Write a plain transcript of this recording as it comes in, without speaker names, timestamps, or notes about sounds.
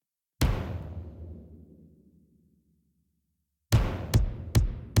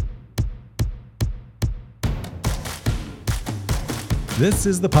This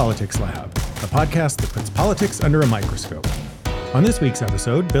is the Politics Lab, a podcast that puts politics under a microscope. On this week's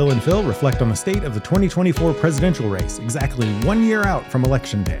episode, Bill and Phil reflect on the state of the 2024 presidential race, exactly 1 year out from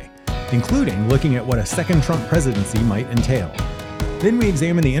Election Day, including looking at what a second Trump presidency might entail. Then we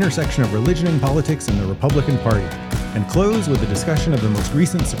examine the intersection of religion and politics in the Republican Party, and close with a discussion of the most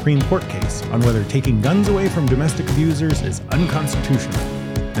recent Supreme Court case on whether taking guns away from domestic abusers is unconstitutional.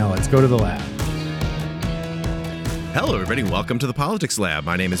 Now let's go to the lab. Hello, everybody. Welcome to the Politics Lab.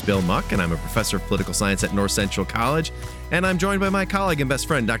 My name is Bill Muck, and I'm a professor of political science at North Central College. And I'm joined by my colleague and best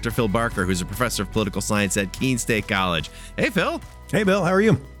friend, Dr. Phil Barker, who's a professor of political science at Keene State College. Hey, Phil. Hey, Bill. How are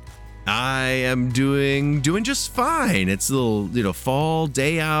you? I am doing just fine. It's a little, fall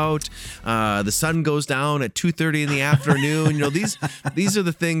day out. The sun goes down at 2:30 in the afternoon. These are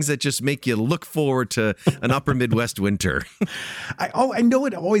the things that just make you look forward to an upper Midwest winter. I know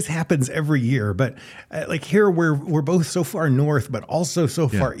it always happens every year, but like here we're both so far north, but also so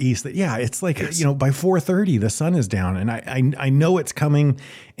far east that it's like by 4:30 the sun is down, and I know it's coming,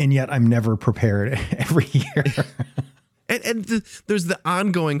 and yet I'm never prepared every year. And there's the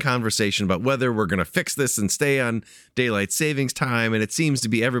ongoing conversation about whether we're going to fix this and stay on daylight savings time. And it seems to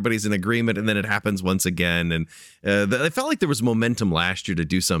be everybody's in agreement. And then it happens once again. And it felt like there was momentum last year to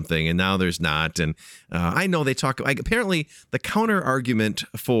do something. And now there's not. And I know they talk apparently the counter argument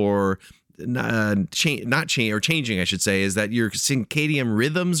for changing, I should say, is that your circadian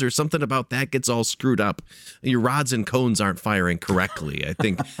rhythms or something about that gets all screwed up. Your rods and cones aren't firing correctly. I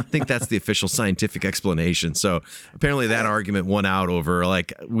think that's the official scientific explanation. So apparently that argument won out over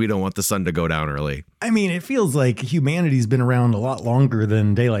we don't want the sun to go down early. I mean, it feels like humanity's been around a lot longer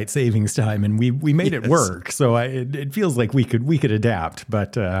than daylight savings time, and we made it work. So it feels like we could adapt,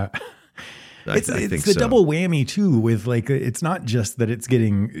 but. It's the double whammy too with it's not just that it's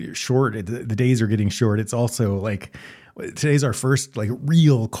getting short, the days are getting short. It's also today's our first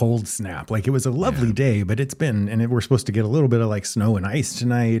real cold snap. It was a lovely day, but we're supposed to get a little bit of snow and ice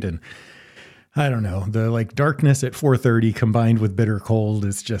tonight. And I don't know, the darkness at 4:30 combined with bitter cold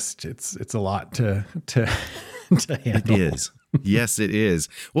is just, it's a lot to handle. It is. Yes, it is.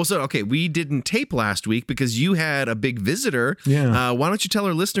 Well, so, okay, we didn't tape last week because you had a big visitor. Yeah. Why don't you tell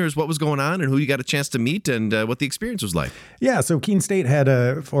our listeners what was going on and who you got a chance to meet and what the experience was like? Yeah, so Keene State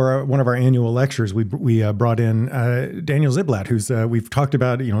had, for one of our annual lectures, we brought in Daniel Ziblatt, who's, we've talked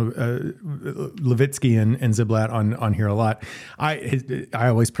about, Levitsky and Ziblatt on here a lot. I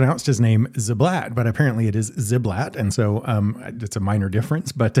always pronounced his name Ziblatt, but apparently it is Ziblatt, and so it's a minor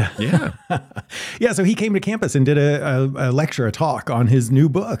difference. But yeah. Yeah, so he came to campus and did a lecture, a talk on his new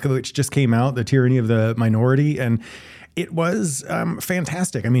book, which just came out, The Tyranny of the Minority. And it was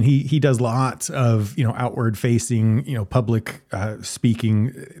fantastic. I mean, he does lots of, outward facing, public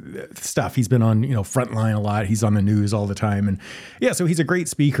speaking stuff. He's been on, Frontline a lot. He's on the news all the time. And yeah, so he's a great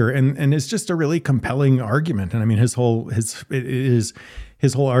speaker, and it's just a really compelling argument. And I mean, his whole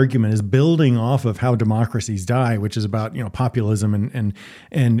argument is building off of how democracies die, which is about, populism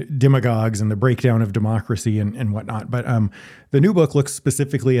and demagogues and the breakdown of democracy and whatnot. But the new book looks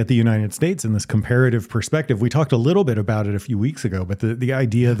specifically at the United States in this comparative perspective. We talked a little bit about it a few weeks ago, but the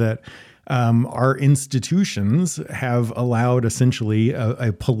idea that our institutions have allowed essentially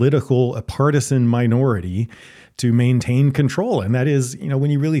a partisan minority to maintain control. And that is, when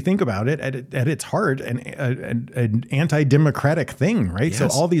you really think about it, at its heart, an anti-democratic thing, right? Yes. So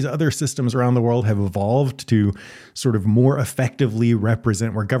all these other systems around the world have evolved to sort of more effectively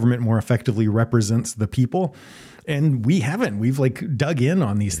represent, where government more effectively represents the people. And we haven't. We've dug in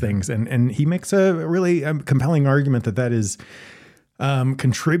on these things. And he makes a really compelling argument that is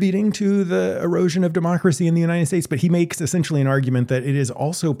contributing to the erosion of democracy in the United States. But he makes essentially an argument that it is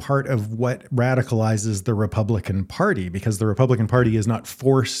also part of what radicalizes the Republican Party, because the Republican Party is not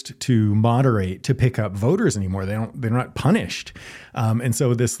forced to moderate to pick up voters anymore. They're not punished. And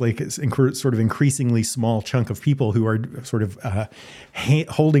so this sort of increasingly small chunk of people who are sort of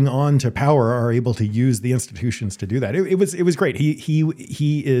holding on to power are able to use the institutions to do that. It was great.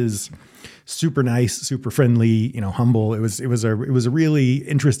 He is super nice, super friendly, humble. It was a really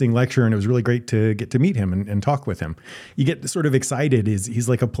interesting lecture, and it was really great to get to meet him and talk with him. You get sort of excited. He's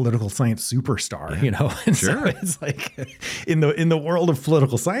like a political science superstar, And sure. So it's in the world of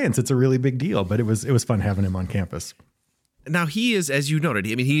political science, it's a really big deal. But it was fun having him on campus. Now, he is, as you noted,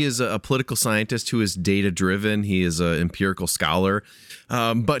 he is a political scientist who is data driven. He is an empirical scholar,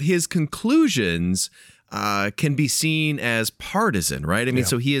 but his conclusions can be seen as partisan, right? I mean,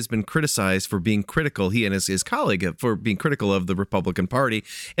 so he has been criticized for being critical, he and his colleague for being critical of the Republican Party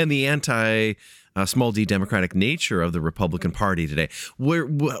and the small d democratic nature of the Republican Party today.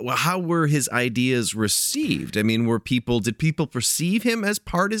 How were his ideas received? I mean, did people perceive him as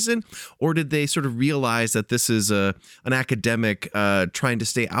partisan, or did they sort of realize that this is an academic trying to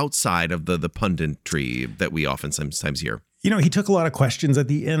stay outside of the punditry that we often sometimes hear? He took a lot of questions at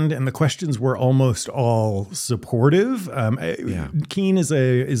the end, and the questions were almost all supportive. Keene is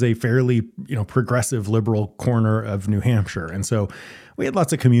a fairly progressive liberal corner of New Hampshire, and so we had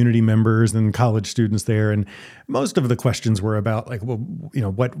lots of community members and college students there, and most of the questions were about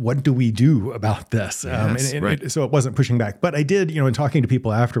what do we do about this? Yes, right. So it wasn't pushing back. But I did, in talking to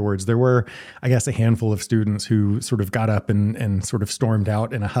people afterwards, there were, I guess, a handful of students who sort of got up and sort of stormed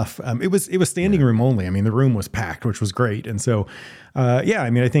out in a huff. It was standing room only. I mean, the room was packed, which was great. And so,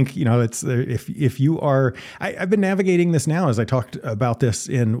 I think, it's if you are, I've been navigating this now as I talked about this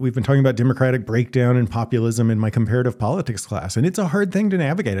we've been talking about democratic breakdown and populism in my comparative politics class. And it's a hard thing to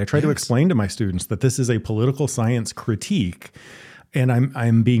navigate. I try to explain to my students that this is a political science critique, and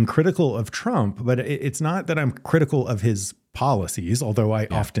I'm being critical of Trump, but it's not that I'm critical of his policies, although I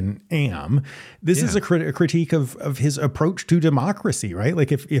often am. This is a critique of his approach to democracy, right?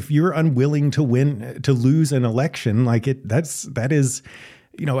 Like if you're unwilling to lose an election, like that is.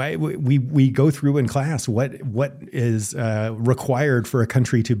 We go through in class what is required for a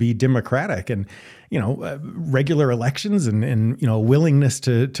country to be democratic, and regular elections and willingness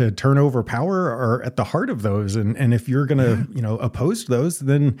to turn over power are at the heart of those. And if you're going to oppose those,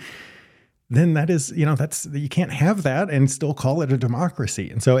 then that is, you can't have that and still call it a democracy.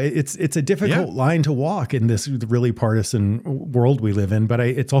 And so it's a difficult line to walk in this really partisan world we live in, but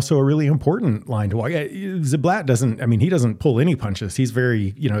it's also a really important line to walk. Ziblatt doesn't pull any punches. He's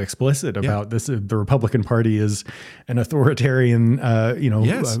very, explicit about this. The Republican Party is an authoritarian,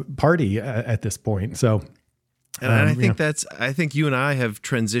 party at this point. So. And I think you and I have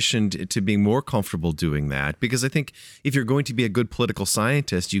transitioned to being more comfortable doing that, because I think if you're going to be a good political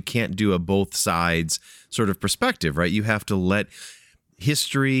scientist, you can't do a both sides sort of perspective, right? You have to let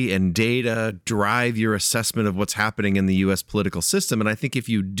history and data drive your assessment of what's happening in the U.S. political system. And I think if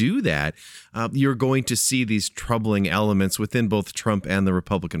you do that, you're going to see these troubling elements within both Trump and the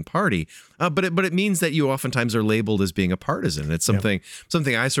Republican Party. But it means that you oftentimes are labeled as being a partisan. It's something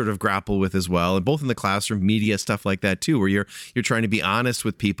I sort of grapple with as well, and both in the classroom, media, stuff like that too, where you're trying to be honest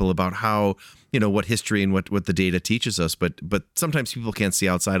with people about how, what history and what the data teaches us. But sometimes people can't see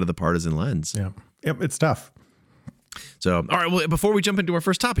outside of the partisan lens. Yeah. Yep. It's tough. So, all right, well, before we jump into our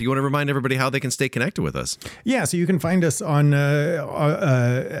first topic, you want to remind everybody how they can stay connected with us? Yeah, so you can find us on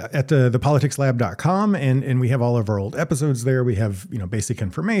at thepoliticslab.com, and we have all of our old episodes there. We have, basic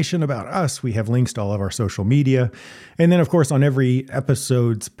information about us. We have links to all of our social media. And then, of course, on every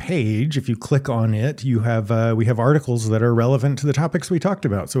episode's page, if you click on it, we have articles that are relevant to the topics we talked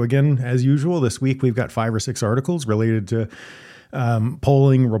about. So again, as usual, this week we've got 5 or 6 articles related to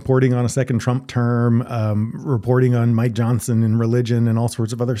polling, reporting on a second Trump term, reporting on Mike Johnson and religion and all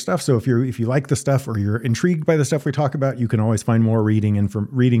sorts of other stuff. So if you like the stuff or you're intrigued by the stuff we talk about, you can always find more reading at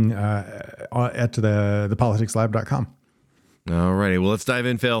thepoliticslab.com. All righty. Well, let's dive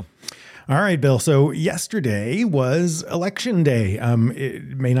in, Phil. All right, Bill. So yesterday was election day.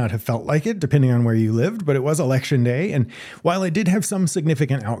 It may not have felt like it, depending on where you lived, but it was election day. And while it did have some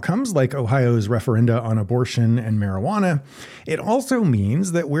significant outcomes, like Ohio's referenda on abortion and marijuana, it also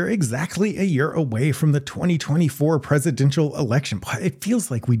means that we're exactly a year away from the 2024 presidential election. It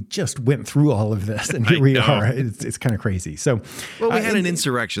feels like we just went through all of this, and here we are. It's kind of crazy. So, well, we had an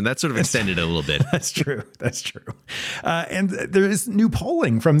insurrection. That sort of extended it a little bit. That's true. And there is new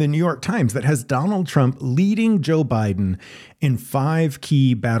polling from the New York Times that has Donald Trump leading Joe Biden in 5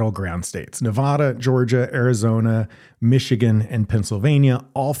 key battleground states: Nevada, Georgia, Arizona, Michigan, and Pennsylvania,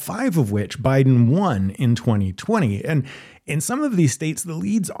 all 5 of which Biden won in 2020. And in some of these states, the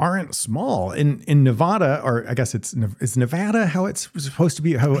leads aren't small. In Nevada, or I guess it's Nevada how it's supposed to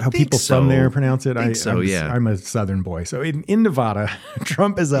be, how people from there pronounce it. I'm a Southern boy. So in Nevada,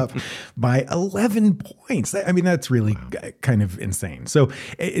 Trump is up by 11 points. I mean, that's really kind of insane. So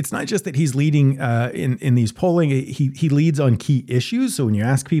it's not just that he's leading in these polling. He leads on key issues. So when you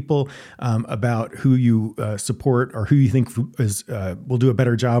ask people about who you support or who you think will do a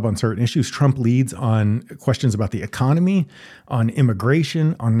better job on certain issues, Trump leads on questions about the economy, on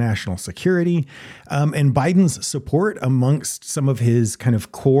immigration, on national security. And Biden's support amongst some of his kind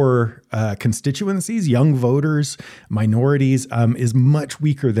of core constituencies, young voters, minorities, is much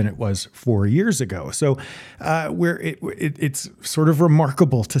weaker than it was 4 years ago. So it's sort of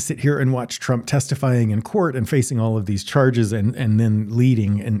remarkable to sit here and watch Trump testifying in court and facing all of these charges and then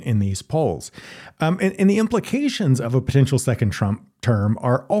leading in these polls. And the implications of a potential second Trump term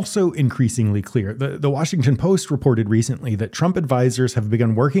are also increasingly clear. The Washington Post reported recently that Trump advisors have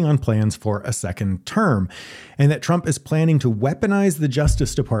begun working on plans for a second term, and that Trump is planning to weaponize the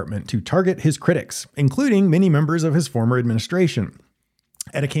Justice Department to target his critics, including many members of his former administration.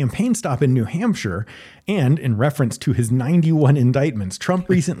 At a campaign stop in New Hampshire, and in reference to his 91 indictments, Trump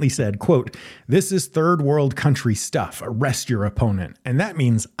recently said, quote, "This is third world country stuff. Arrest your opponent." And that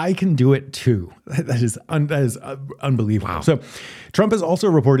means I can do it too. That is unbelievable. Wow. So Trump is also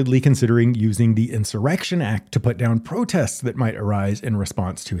reportedly considering using the Insurrection Act to put down protests that might arise in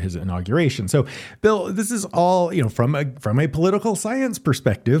response to his inauguration. So, Bill, this is all, from a political science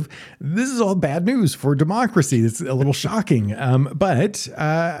perspective, this is all bad news for democracy. It's a little shocking. But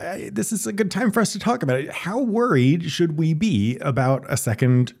this is a good time for us to talk about it. How worried should we be about a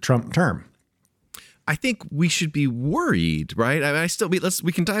second Trump term? I think we should be worried, right? I mean,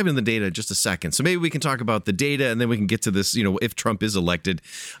 we can dive into the data in just a second. So maybe we can talk about the data and then we can get to this, if Trump is elected,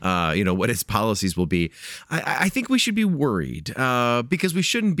 what his policies will be. I think we should be worried because we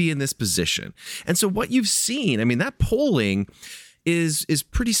shouldn't be in this position. And so what you've seen, I mean, that polling is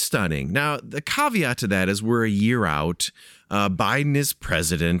pretty stunning. Now, the caveat to that is we're a year out. Biden is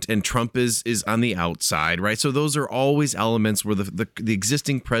president and Trump is on the outside, right? So those are always elements where the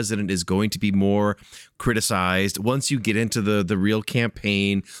existing president is going to be more criticized. Once you get into the real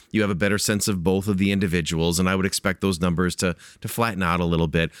campaign, you have a better sense of both of the individuals, and I would expect those numbers to flatten out a little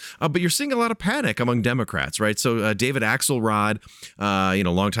bit. But you're seeing a lot of panic among Democrats, right? So David Axelrod,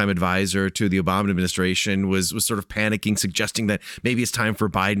 longtime advisor to the Obama administration, was sort of panicking, suggesting that maybe it's time for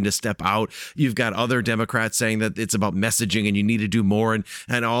Biden to step out. You've got other Democrats saying that it's about messaging and you need to do more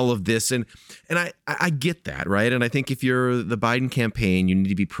and all of this. And I get that, right? And I think if you're the Biden campaign, you need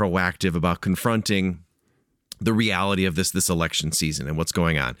to be proactive about confronting the reality of this election season and what's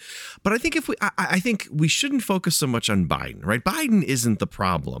going on. But I think I think we shouldn't focus so much on Biden, right? Biden isn't the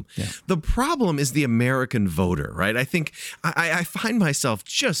problem. Yeah. The problem is the American voter, right? I think I find myself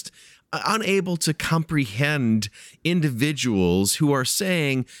just unable to comprehend individuals who are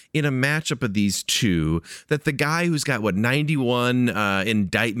saying in a matchup of these two that the guy who's got 91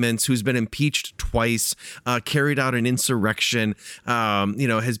 indictments, who's been impeached twice, carried out an insurrection,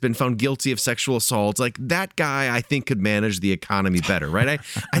 has been found guilty of sexual assault, like that guy I think could manage the economy better, right?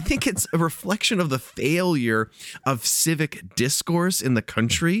 I think it's a reflection of the failure of civic discourse in the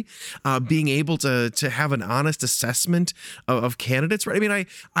country, being able to have an honest assessment of candidates, right? I mean,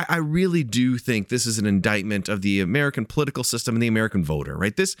 I really do think this is an indictment of the American political system and the American voter,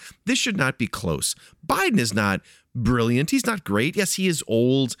 right? This should not be close. Biden is not brilliant. He's not great. Yes, he is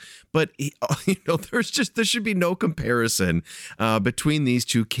old, but there should be no comparison between these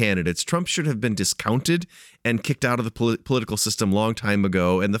two candidates. Trump should have been discounted and kicked out of the political system long time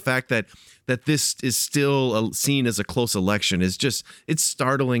ago. And the fact that this is still seen as a close election is it's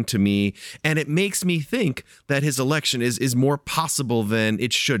startling to me. And it makes me think that his election is more possible than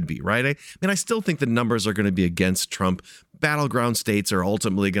it should be, right? I still think the numbers are going to be against Trump. Battleground states are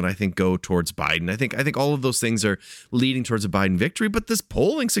ultimately going to, I think, go towards Biden. I think all of those things are leading towards a Biden victory, but this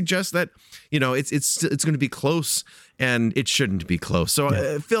polling suggests that, it's going to be close and it shouldn't be close.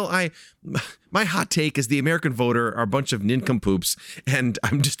 So, Phil, my hot take is the American voter are a bunch of nincompoops, and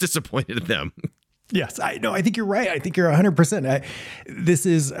I'm just disappointed in them. Yes, I think you're right. I think you're 100%. This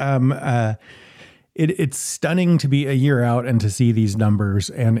is it's stunning to be a year out and to see these numbers,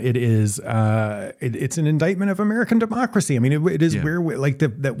 and it is it's an indictment of American democracy. I mean, it is where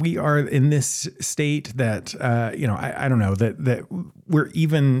that we are in this state that I don't know that we're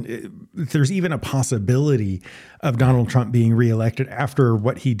there's even a possibility of Donald Trump being reelected after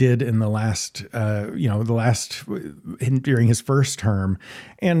what he did in during his first term,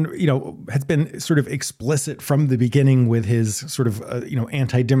 and has been sort of explicit from the beginning with his sort of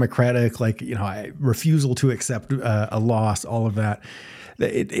anti-democratic, refusal to accept a loss, all of that.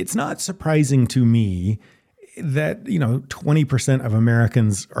 It's not surprising to me that 20% of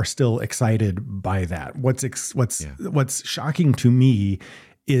Americans are still excited by that. What's shocking to me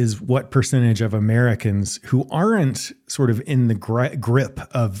is what percentage of Americans who aren't sort of in the grip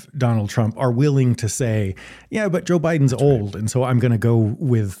of Donald Trump are willing to say, yeah, but Joe Biden's old. And so I'm going to go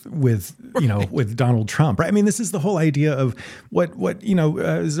with Donald Trump. Right. I mean, this is the whole idea of what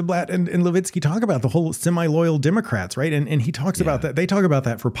Ziblatt and Levitsky talk about, the whole semi-loyal Democrats. Right. And he talks about that. They talk about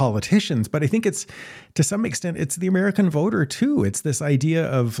that for politicians. But I think it's, to some extent, it's the American voter, too. It's this idea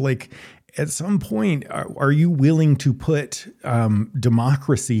of like, at some point, are you willing to put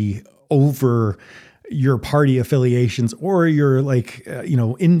democracy over your party affiliations or your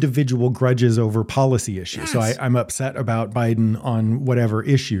individual grudges over policy issues? Yes. So I'm upset about Biden on whatever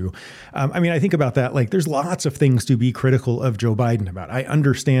issue. I think about that. Like, there's lots of things to be critical of Joe Biden about. I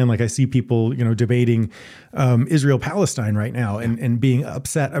understand, like, I see people, debating Israel-Palestine right now and being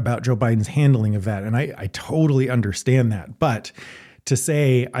upset about Joe Biden's handling of that. And I totally understand that. But to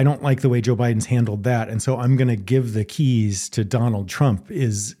say, I don't like the way Joe Biden's handled that, and so I'm going to give the keys to Donald Trump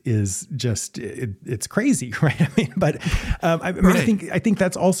is just, it's crazy, right? I think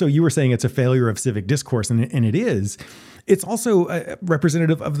that's also, you were saying it's a failure of civic discourse, and it is. It's also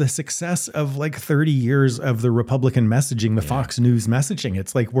representative of the success of like 30 years of the Republican messaging, the Fox News messaging.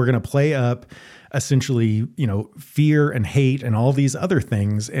 It's like, we're going to play up essentially, fear and hate and all these other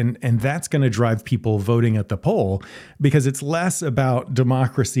things. And that's going to drive people voting at the poll, because it's less about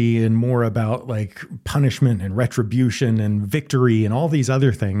democracy and more about like punishment and retribution and victory and all these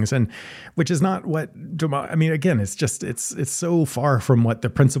other things. And which is not what, again, it's just, it's so far from what the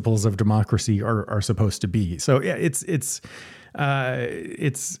principles of democracy are supposed to be. So yeah, it's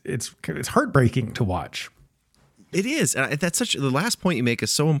heartbreaking to watch. It is. The last point you make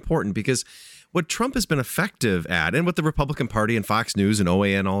is so important, because what Trump has been effective at, and what the Republican Party and Fox News and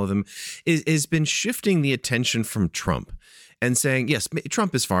OAN, all of them, is been shifting the attention from Trump and saying, yes,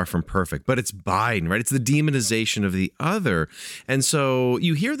 Trump is far from perfect, but it's Biden, right? It's the demonization of the other. And so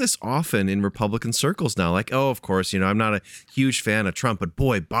you hear this often in Republican circles now, like, oh, of course, I'm not a huge fan of Trump, but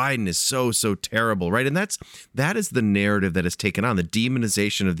boy, Biden is so terrible, right? And that is the narrative that is taken on, the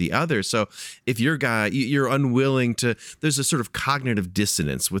demonization of the other. So if you're unwilling to, there's a sort of cognitive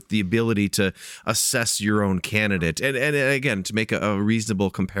dissonance with the ability to assess your own candidate. And again, to make a reasonable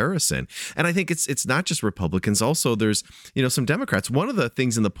comparison. And I think it's not just Republicans. Also, there's, some Democrats. One of the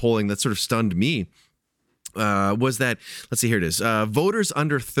things in the polling that sort of stunned me was that, let's see, here it is. Voters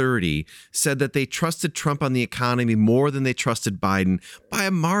under 30 said that they trusted Trump on the economy more than they trusted Biden by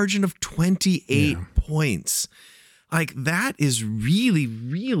a margin of 28 points. Like, that is really,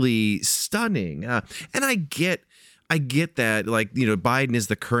 really stunning. And I get that, like, Biden is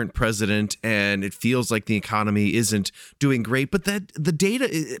the current president and it feels like the economy isn't doing great, but that the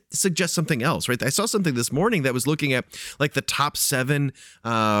data suggests something else, right? I saw something this morning that was looking at like the top 7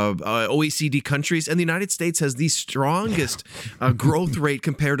 OECD countries, and the United States has the strongest growth rate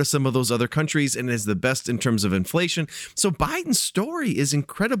compared to some of those other countries, and is the best in terms of inflation. So Biden's story is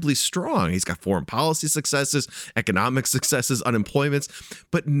incredibly strong. He's got foreign policy successes, economic successes, unemployments,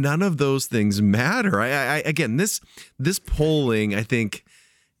 but none of those things matter. Again, this polling, I think,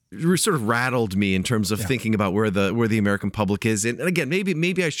 sort of rattled me in terms of thinking about where the American public is. And again,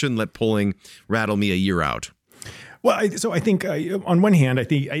 maybe I shouldn't let polling rattle me a year out. Well, so I think on one hand, I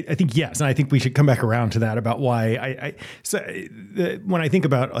think yes, and I think we should come back around to that about why when I think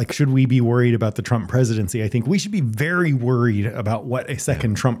about, like, should we be worried about the Trump presidency? I think we should be very worried about what a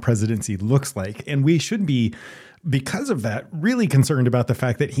second Trump presidency looks like, and we should be, because of that, really concerned about the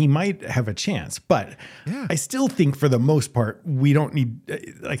fact that he might have a chance. But I still think, for the most part, we don't need,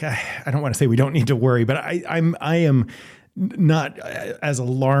 like, I don't want to say we don't need to worry, but I am not as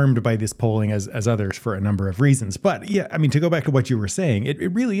alarmed by this polling as others, for a number of reasons. But yeah, I mean, to go back to what you were saying,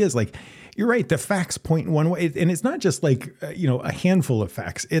 it really is like, you're right. The facts point one way, and it's not just like, a handful of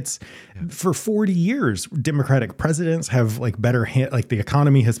facts. It's for 40 years, Democratic presidents have like like the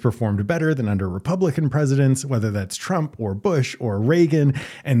economy has performed better than under Republican presidents, whether that's Trump or Bush or Reagan.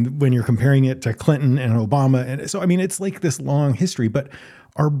 And when you're comparing it to Clinton and Obama. And so, I mean, it's like this long history, but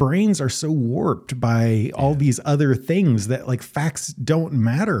our brains are so warped by all these other things that, like, facts don't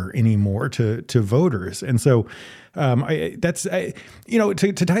matter anymore to voters. And so to tie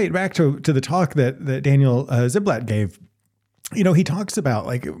it back to the talk that Daniel Ziblatt gave, he talks about,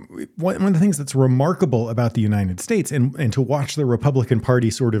 like, one of the things that's remarkable about the United States and to watch the Republican Party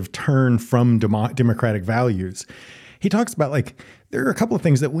sort of turn from democratic values. He talks about, like, there are a couple of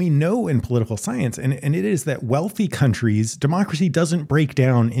things that we know in political science, and it is that wealthy countries, democracy doesn't break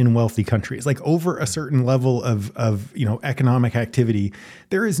down in wealthy countries. Like, over a certain level of economic activity,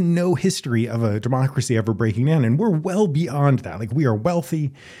 there is no history of a democracy ever breaking down, and we're well beyond that. Like, we are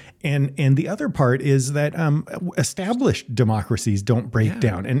wealthy, And the other part is that established democracies don't break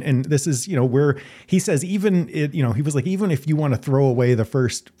down. And this is, where he says he was like, even if you want to throw away the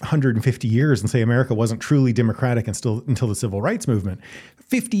first 150 years and say America wasn't truly democratic until the civil rights movement,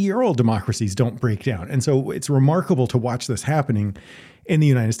 50-year-old democracies don't break down. And so it's remarkable to watch this happening in the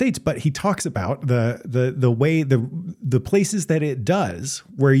United States. But he talks about the way the places that it does,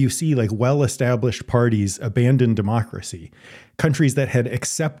 where you see like well-established parties abandon democracy, countries that had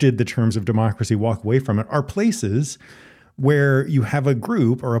accepted the terms of democracy walk away from it, are places where you have a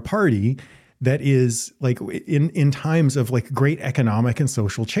group or a party that is like in times of like great economic and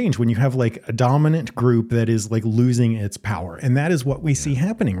social change, when you have like a dominant group that is like losing its power. And that is what we see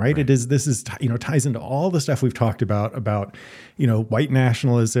happening, right? This is ties into all the stuff we've talked about, white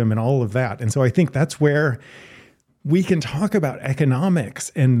nationalism and all of that. And so I think that's where we can talk about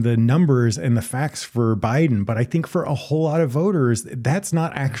economics and the numbers and the facts for Biden, but I think for a whole lot of voters, that's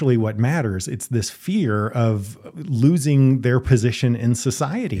not actually what matters. It's this fear of losing their position in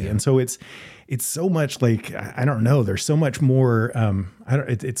society. Yeah. And so it's so much like, I don't know, there's so much more,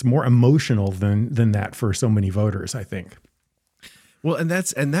 it's more emotional than that for so many voters, I think. Well, and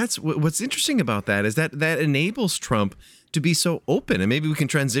that's what's interesting about that is that enables Trump to be so open. And maybe we can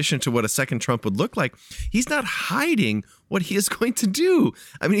transition to what a second Trump would look like. He's not hiding what he is going to do.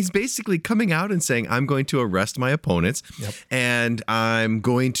 I mean, he's basically coming out and saying, I'm going to arrest my opponents, and I'm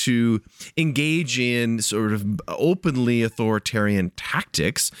going to engage in sort of openly authoritarian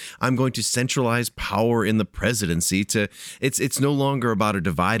tactics. I'm going to centralize power in the presidency. It's no longer about a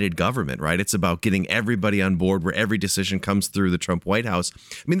divided government, right? It's about getting everybody on board where every decision comes through the Trump White House.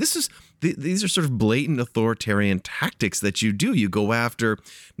 I mean, these are sort of blatant authoritarian tactics that you do. You go after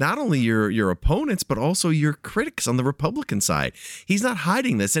not only your opponents, but also your critics on the Republican side. He's not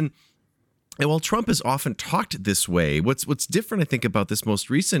hiding this. And while Trump is often talked this way, what's different, I think, about this most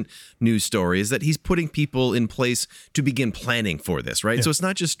recent news story is that he's putting people in place to begin planning for this, right? Yeah. So it's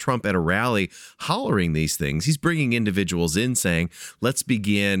not just Trump at a rally hollering these things. He's bringing individuals in saying, let's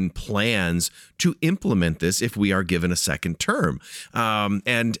begin plans to implement this if we are given a second term.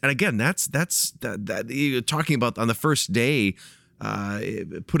 And again, that's talking about on the first day,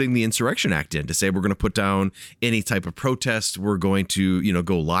 putting the Insurrection Act in to say we're going to put down any type of protest. We're going to,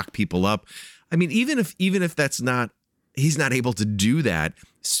 go lock people up. I mean, even if that's not, he's not able to do that,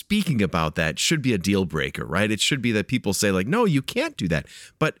 speaking about that should be a deal breaker, right? It should be that people say like, no, you can't do that,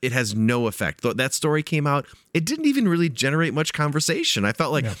 but it has no effect. That story came out, it didn't even really generate much conversation. I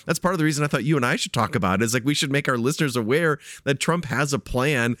felt like that's part of the reason I thought you and I should talk about it, is like we should make our listeners aware that Trump has a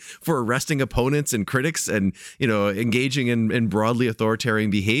plan for arresting opponents and critics and, engaging in broadly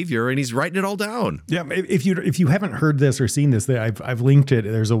authoritarian behavior, and he's writing it all down. Yeah. If you haven't heard this or seen this, I've linked it.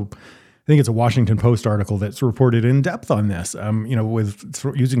 I think it's a Washington Post article that's reported in depth on this,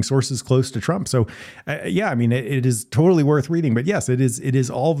 with using sources close to Trump. So, it is totally worth reading. But yes, it is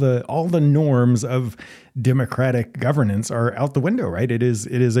all the norms of democratic governance are out the window, right? It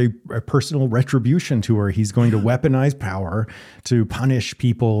is a personal retribution tour. He's going to weaponize power to punish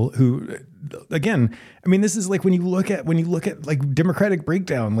people who, again, I mean, this is like when you look at like democratic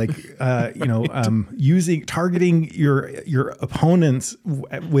breakdown, like targeting your opponents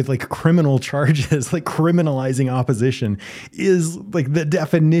with like criminal charges, like criminalizing opposition, is like the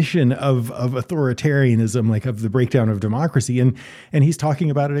definition of authoritarianism, like of the breakdown of democracy. And he's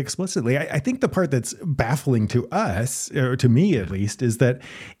talking about it explicitly. I think the part that's baffling to us, or to me at least, is that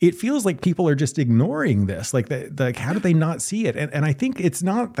it feels like people are just ignoring this. Like how do they not see it? And I think it's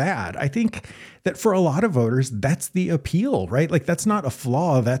not that. I think that for a lot of voters, that's the appeal, right? Like that's not a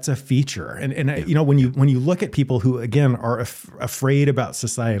flaw, that's a feature. When you look at people who, again, are afraid about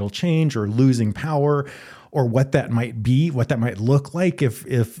societal change or losing power, or what that might be, what that might look like if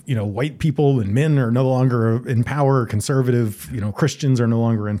white people and men are no longer in power, conservative, Christians are no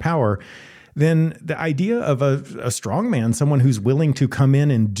longer in power, then the idea of a strong man, someone who's willing to come in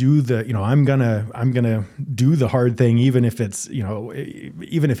and do the, I'm gonna do the hard thing, even if it's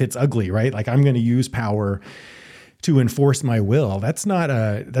ugly, right? Like I'm gonna use power to enforce my will. That's not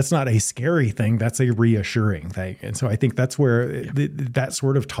a scary thing. That's a reassuring thing. And so I think that's where that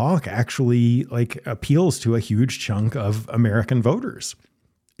sort of talk actually like appeals to a huge chunk of American voters.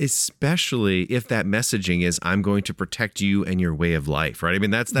 Especially if that messaging is, I'm going to protect you and your way of life, right? I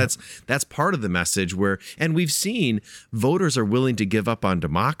mean, that's part of the message and we've seen voters are willing to give up on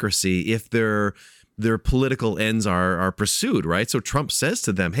democracy if their political ends are pursued, right? So Trump says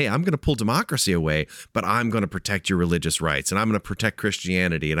to them, hey, I'm going to pull democracy away, but I'm going to protect your religious rights, and I'm going to protect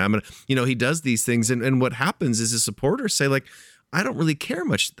Christianity, and I'm going to, he does these things. And what happens is his supporters say like, I don't really care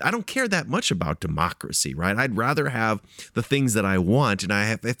much. I don't care that much about democracy, right? I'd rather have the things that I want, and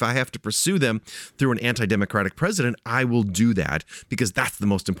if I have to pursue them through an anti-democratic president, I will do that, because that's the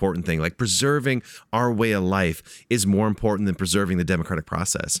most important thing. Like, preserving our way of life is more important than preserving the democratic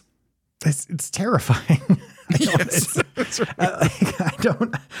process. It's terrifying. It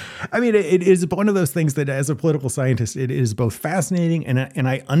is one of those things that, as a political scientist, it is both fascinating and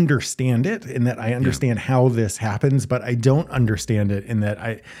I understand it, in that I understand how this happens, but I don't understand it in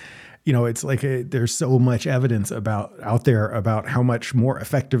that it's like there's so much evidence out there about how much more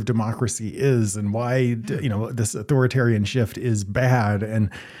effective democracy is, and why this authoritarian shift is bad, and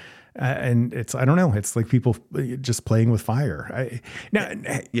it's, I don't know, it's like people just playing with fire.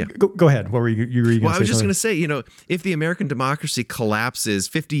 Go ahead. What were you going to say? Well, I was just going to say, if the American democracy collapses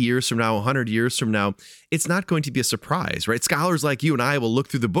 50 years from now, 100 years from now, it's not going to be a surprise, right? Scholars like you and I will look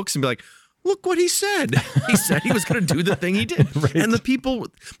through the books and be like, look what he said. He said he was going to do the thing he did. Right. And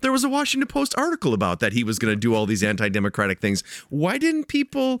there was a Washington Post article about that. He was going to do all these anti-democratic things. Why didn't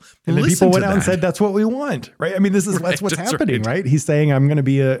people listen to that? And then people went out and said, that's what we want, right? I mean, that's what's happening, right? He's saying, I'm going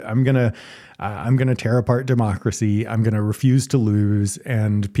to tear apart democracy. I'm going to refuse to lose.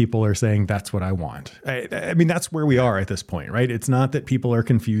 And people are saying, that's what I want. I mean, that's where we are at this point, right? It's not that people are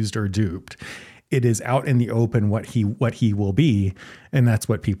confused or duped. It is out in the open what he will be, and that's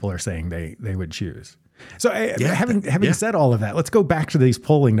what people are saying they would choose. So having said all of that, let's go back to these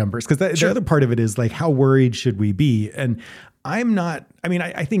polling numbers, because the other part of it is like, how worried should we be? And I'm not. I mean,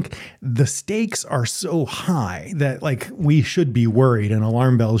 I think the stakes are so high that like we should be worried, and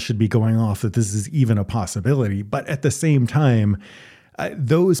alarm bells should be going off that this is even a possibility. But at the same time,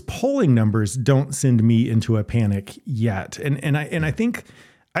 those polling numbers don't send me into a panic yet, and I think.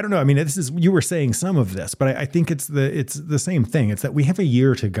 I don't know. I mean, you were saying some of this, but I think it's the same thing. It's that we have a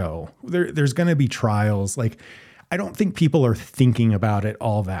year to go. There's going to be trials. Like, I don't think people are thinking about it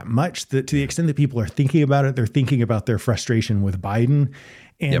all that much. To the extent that people are thinking about it, they're thinking about their frustration with Biden.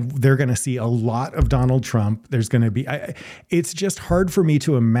 And they're going to see a lot of Donald Trump. There's going to be, it's just hard for me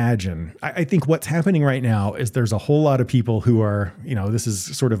to imagine. I think what's happening right now is there's a whole lot of people who are, this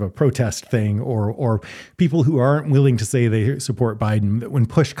is sort of a protest thing, or people who aren't willing to say they support Biden, that when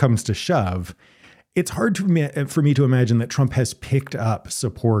push comes to shove, it's hard for me to imagine that Trump has picked up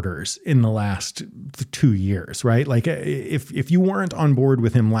supporters in the last 2 years, right? Like if you weren't on board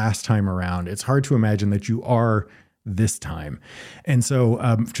with him last time around, it's hard to imagine that you are this time. And so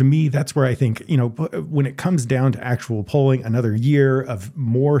to me, that's where I think, when it comes down to actual polling, another year of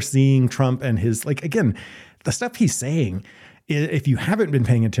more seeing Trump and his, like, again, the stuff he's saying, if you haven't been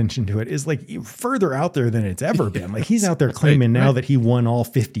paying attention to it, is like further out there than it's ever been. Like, he's out there claiming now that he won all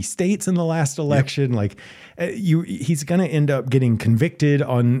 50 states in the last election. Like he's going to end up getting convicted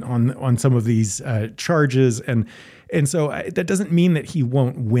on some of these charges. And so that doesn't mean that he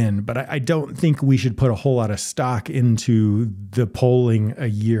won't win, but I don't think we should put a whole lot of stock into the polling a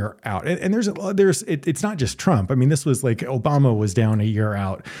year out. And it's not just Trump. I mean, this was like Obama was down a year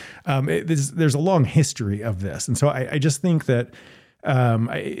out. There's a long history of this. And so I just think that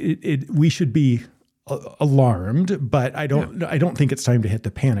we should be alarmed, but I don't think it's time to hit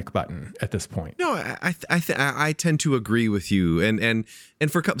the panic button at this point. No, I tend to agree with you, and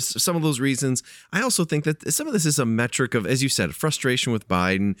for some of those reasons, I also think that some of this is a metric of, as you said, frustration with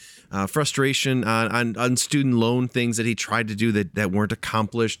Biden, frustration on student loan things that he tried to do that weren't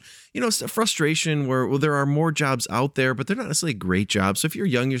accomplished. Frustration where there are more jobs out there, but they're not necessarily great jobs. So if you're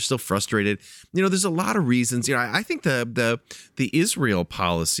young, you're still frustrated. There's a lot of reasons. I think the Israel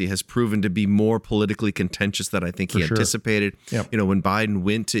policy has proven to be more politically contentious than I think he anticipated. Yep. When Biden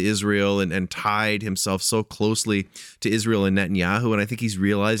went to Israel and tied himself so closely to Israel and Netanyahu, and I think he's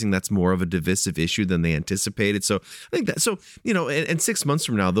realizing that's more of a divisive issue than they anticipated. So I think that, and 6 months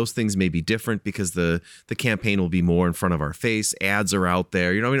from now, those things may be different because the campaign will be more in front of our face. Ads are out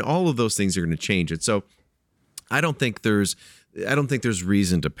there. All of those things are going to change it. So I don't think there's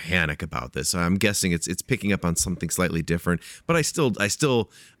reason to panic about this. I'm guessing it's picking up on something slightly different, but I still,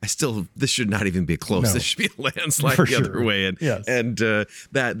 this should not even be close. No. This should be a landslide the other way. And, yes. And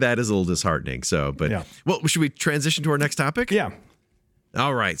that is a little disheartening. So, well, should we transition to our next topic? Yeah.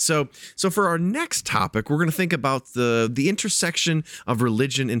 All right. So for our next topic, we're going to think about the intersection of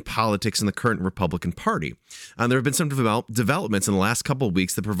religion and politics in the current Republican Party. There have been some developments in the last couple of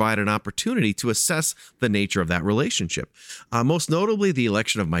weeks that provide an opportunity to assess the nature of that relationship. Most notably, the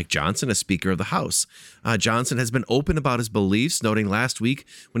election of Mike Johnson as Speaker of the House. Johnson has been open about his beliefs, noting last week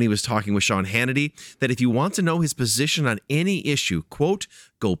when he was talking with Sean Hannity that if you want to know his position on any issue, quote,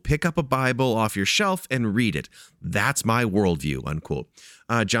 Go pick up a Bible off your shelf and read it. That's my worldview, unquote.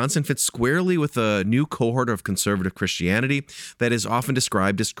 Johnson fits squarely with a new cohort of conservative Christianity that is often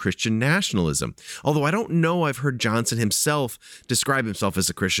described as Christian nationalism. Although I don't know I've heard Johnson himself describe himself as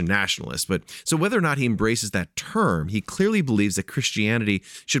a Christian nationalist. But so whether or not he embraces that term, he clearly believes that Christianity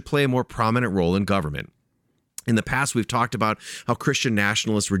should play a more prominent role in government. In the past, we've talked about how Christian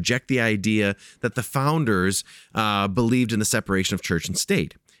nationalists reject the idea that the founders believed in the separation of church and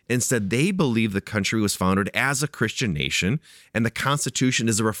state. Instead, they believe the country was founded as a Christian nation, and the Constitution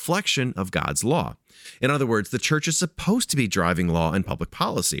is a reflection of God's law. In other words, the church is supposed to be driving law and public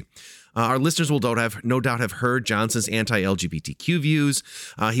policy. Our listeners will no doubt have heard Johnson's anti-LGBTQ views.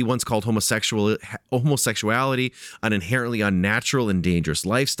 He once called homosexuality an inherently unnatural and dangerous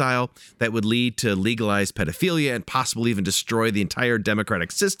lifestyle that would lead to legalized pedophilia and possibly even destroy the entire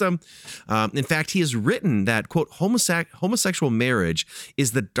democratic system. In fact, he has written that, quote, homosexual marriage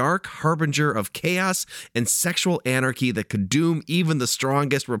is the dark harbinger of chaos and sexual anarchy that could doom even the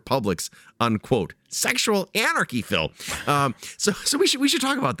strongest republics, unquote. Sexual anarchy, Phil. So we should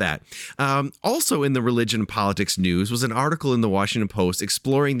talk about that. Also in the religion and politics news was an article in the Washington Post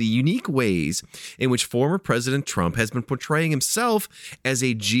exploring the unique ways in which former President Trump has been portraying himself as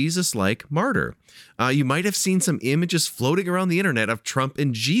a Jesus-like martyr. You might have seen some images floating around the internet of Trump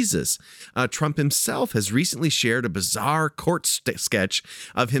and Jesus. Trump himself has recently shared a bizarre court sketch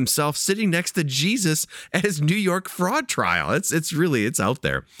of himself sitting next to Jesus at his New York fraud trial. It's out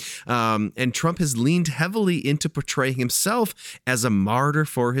there. And Trump has leaned heavily into portraying himself as a martyr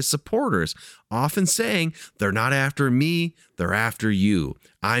for his supporters, often saying, "They're not after me, they're after you.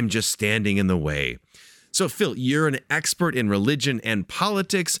 I'm just standing in the way." So, Phil, you're an expert in religion and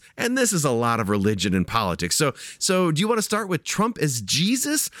politics, and this is a lot of religion and politics. So do you want to start with Trump as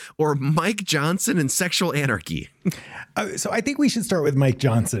Jesus or Mike Johnson and sexual anarchy? So I think we should start with Mike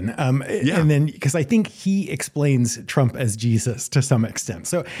Johnson, and then because I think he explains Trump as Jesus to some extent.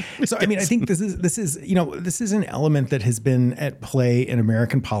 So I mean, I think this is an element that has been at play in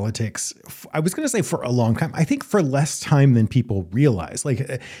American politics. I was going to say for a long time. I think for less time than people realize.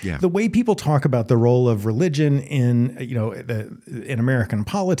 The way people talk about the role of religion in American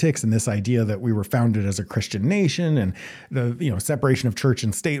politics, and this idea that we were founded as a Christian nation, and the separation of church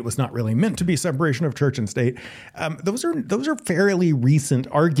and state was not really meant to be separation of church and state. Those are fairly recent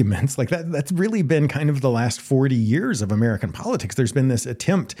arguments. Like that's really been kind of the last 40 years of American politics. There's been this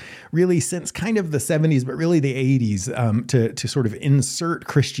attempt really since kind of the 70s, but really the 80s to sort of insert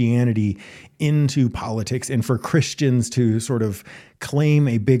Christianity into politics and for Christians to sort of claim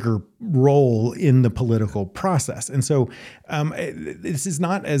a bigger role in the political process. And so this is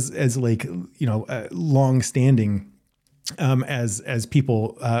not as long-standing as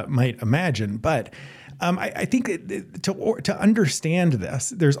people might imagine, but I think to understand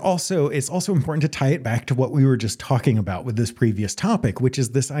this, it's also important to tie it back to what we were just talking about with this previous topic, which is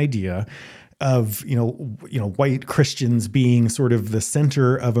this idea of white Christians being sort of the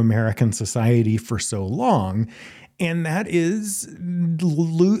center of American society for so long. And that is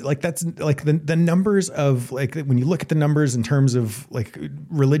that's like the numbers of when you look at the numbers in terms of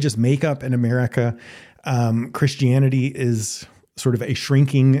religious makeup in America, Christianity is sort of a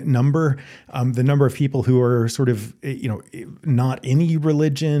shrinking number. The number of people who are sort of, not any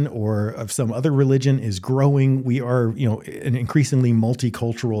religion or of some other religion is growing. We are, an increasingly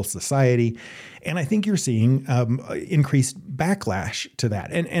multicultural society. And I think you're seeing increased backlash to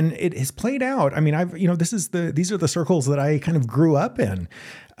that. And it has played out. I mean, these are the circles that I kind of grew up in.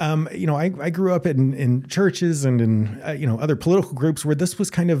 I grew up in churches and in, other political groups where this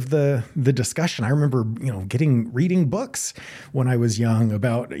was kind of the discussion. I remember, reading books when I was young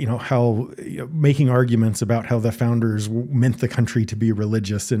about, how making arguments about how the founders meant the country to be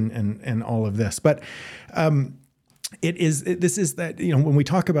religious and all of this. But this is that, when we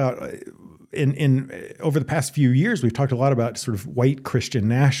talk about in over the past few years, we've talked a lot about sort of white Christian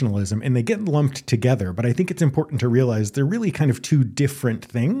nationalism, and they get lumped together. But I think it's important to realize they're really kind of two different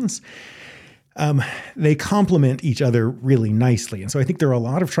things. They complement each other really nicely. And so I think there are a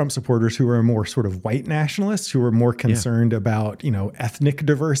lot of Trump supporters who are more sort of white nationalists, who are more concerned about, ethnic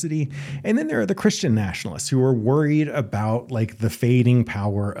diversity. And then there are the Christian nationalists who are worried about the fading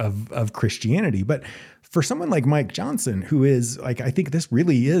power of Christianity. But for someone like Mike Johnson, who is I think this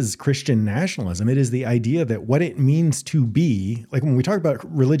really is Christian nationalism. It is the idea that what it means to be, when we talk about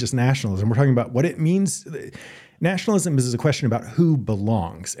religious nationalism, we're talking about what it means. Nationalism is a question about who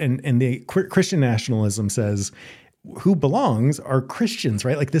belongs. And the Christian nationalism says who belongs are Christians,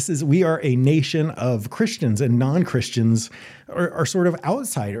 right? Like we are a nation of Christians, and non-Christians are sort of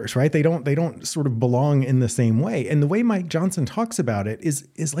outsiders, right? They don't sort of belong in the same way. And the way Mike Johnson talks about it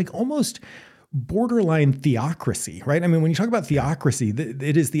is like almost borderline theocracy, right? I mean, when you talk about theocracy,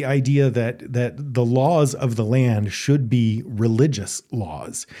 it is the idea that the laws of the land should be religious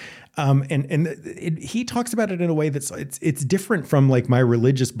laws. He talks about it in a way that's it's different from like my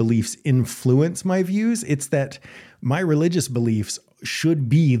religious beliefs influence my views. It's that my religious beliefs should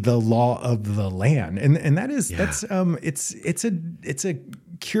be the law of the land, and that's it's a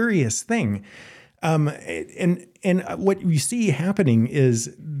curious thing. And what you see happening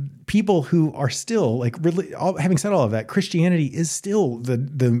is people who are still like, really, having said all of that, Christianity is still the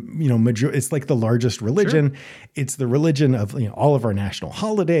major. It's like the largest religion. Sure. It's the religion of all of our national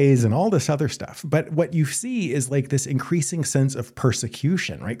holidays and all this other stuff. But what you see is like this increasing sense of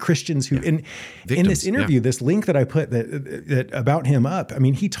persecution, right? Christians who in this interview, this link that I put that about him up. I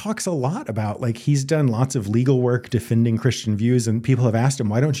mean, he talks a lot about like he's done lots of legal work defending Christian views, and people have asked him,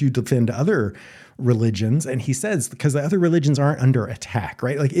 why don't you defend other religions? And he says, because the other religions aren't under attack,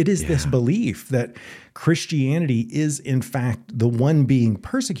 right? Like it is this belief that Christianity is in fact the one being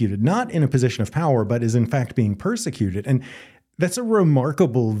persecuted, not in a position of power, but is in fact being persecuted. And that's a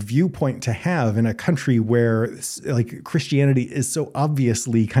remarkable viewpoint to have in a country where like Christianity is so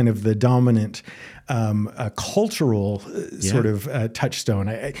obviously kind of the dominant cultural sort of touchstone.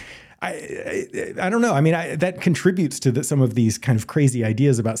 I don't know. I mean, that contributes to some of these kind of crazy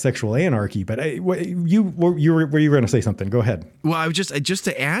ideas about sexual anarchy. But were you going to say something? Go ahead. Well, I was just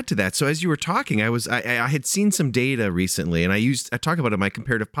to add to that. So as you were talking, I had seen some data recently, and I talk about it in my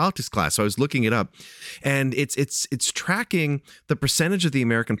comparative politics class. So I was looking it up, and it's tracking the percentage of the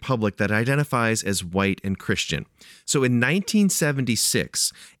American public that identifies as white and Christian. So in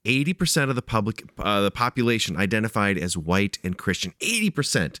 1976, 80% of the population identified as white and Christian.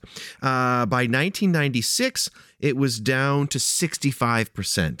 80%. By 1996, it was down to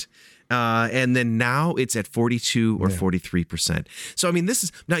 65%. And then now it's at 42 or 43%. So, I mean, this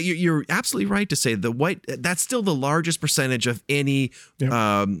is now you're absolutely right to say the white, that's still the largest percentage of any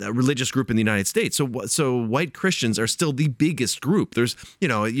religious group in the United States. So white Christians are still the biggest group. There's,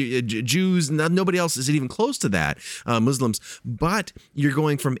 Jews, nobody else is even close to that, Muslims, but you're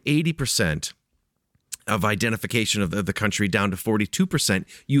going from 80% of identification of the country down to 42%,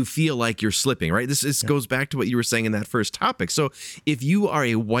 you feel like you're slipping, right? This goes back to what you were saying in that first topic. So if you are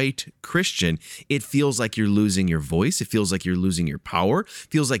a white Christian, it feels like you're losing your voice. It feels like you're losing your power. It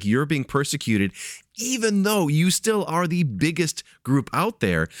feels like you're being persecuted. Even though you still are the biggest group out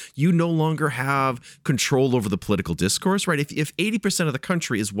there, you no longer have control over the political discourse, right? If 80% of the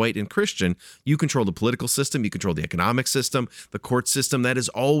country is white and Christian, you control the political system, you control the economic system, the court system. That is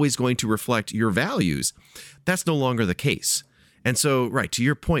always going to reflect your values. That's no longer the case. And so, right, to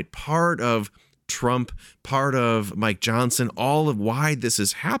your point, part of Trump, part of Mike Johnson, all of why this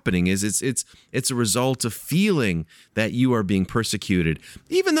is happening is it's a result of feeling that you are being persecuted,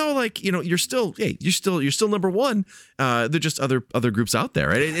 even though you're still number one. They're just other groups out there,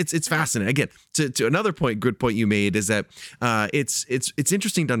 right? It's fascinating. Again, to another good point you made is that it's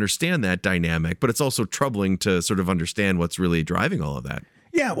interesting to understand that dynamic, but it's also troubling to sort of understand what's really driving all of that.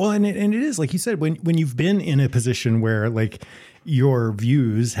 Yeah, well, and it is like you said, when you've been in a position where like your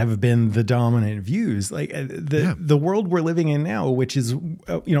views have been the dominant views, like the world we're living in now, which is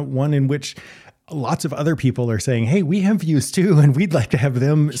one in which lots of other people are saying, hey, we have views too, and we'd like to have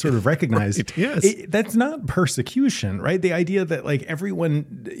them sort of recognized. Right, yes. That's not persecution, right? The idea that like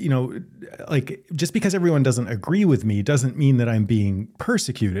everyone, like just because everyone doesn't agree with me doesn't mean that I'm being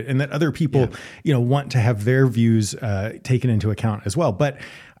persecuted, and that other people, want to have their views taken into account as well. But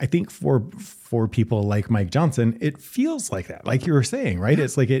I think for people like Mike Johnson, it feels like that, like you were saying, right?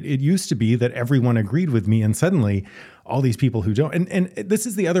 It's like it used to be that everyone agreed with me, and suddenly all these people who don't. And this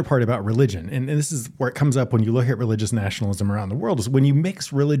is the other part about religion, and this is where it comes up when you look at religious nationalism around the world, is when you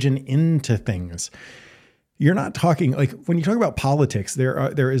mix religion into things. You're not talking like when you talk about politics,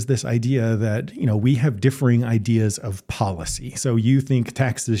 there is this idea that, we have differing ideas of policy. So you think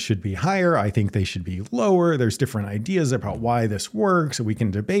taxes should be higher. I think they should be lower. There's different ideas about why this works. So we can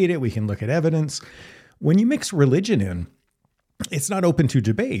debate it. We can look at evidence. When you mix religion in, it's not open to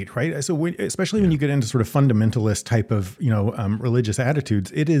debate, right? So especially when you get into sort of fundamentalist type of, religious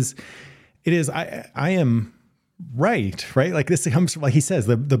attitudes, it is, I am right. Like this comes from, like he says,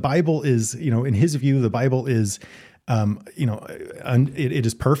 the Bible is, in his view, the Bible is, it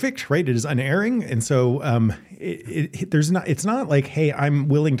is perfect, right? It is unerring. And so it's not like, hey, I'm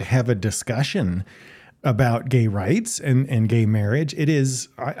willing to have a discussion about gay rights and gay marriage. It is,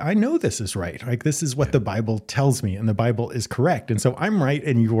 I know this is right. Like, this is what the Bible tells me, and the Bible is correct. And so I'm right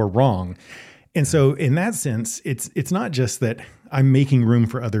and you're wrong. And so in that sense, it's not just that I'm making room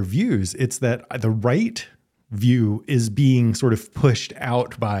for other views. It's that the right view is being sort of pushed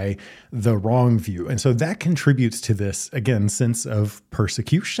out by the wrong view. And so that contributes to this, again, sense of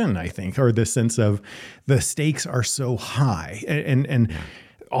persecution, I think, or the sense of the stakes are so high. And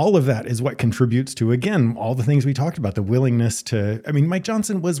all of that is what contributes to, again, all the things we talked about, the willingness to, I mean, Mike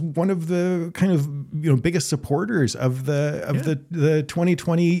Johnson was one of the kind of, biggest supporters of the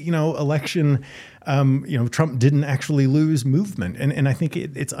 2020, election, Trump didn't actually lose movement. And I think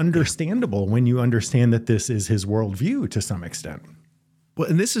it's understandable when you understand that this is his worldview to some extent. Well,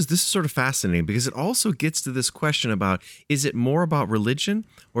 and this is sort of fascinating because it also gets to this question about, is it more about religion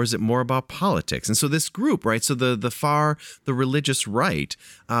or is it more about politics? And so this group, right? So the religious right,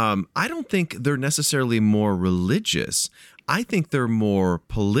 I don't think they're necessarily more religious. I think they're more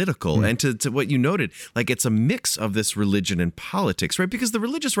political. And to what you noted, like, it's a mix of this religion and politics, right? Because the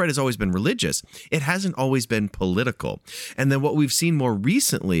religious right has always been religious. It hasn't always been political. And then what we've seen more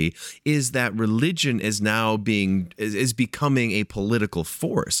recently is that religion is now becoming a political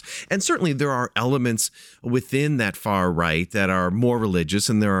force. And certainly there are elements within that far right that are more religious,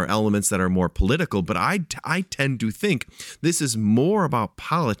 and there are elements that are more political. But I tend to think this is more about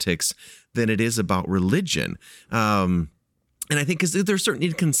politics than it is about religion. And I think because there's certain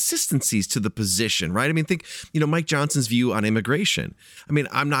inconsistencies to the position, right? I mean, think, Mike Johnson's view on immigration. I mean,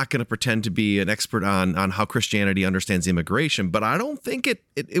 I'm not going to pretend to be an expert on how Christianity understands immigration, but I don't think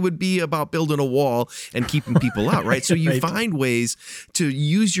it would be about building a wall and keeping people out, right? So you find ways to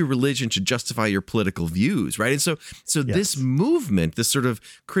use your religion to justify your political views, right? And so this movement, this sort of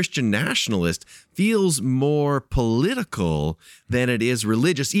Christian nationalist, feels more political than it is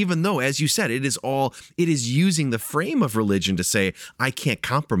religious, even though, as you said, it is using the frame of religion to say, I can't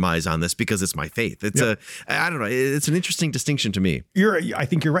compromise on this because it's my faith. I don't know. It's an interesting distinction to me. I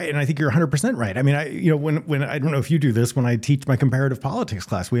think you're right. And I think you're 100% right. I mean, when I don't know if you do this, when I teach my comparative politics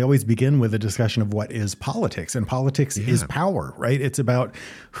class, we always begin with a discussion of what is politics, and politics is power, right? It's about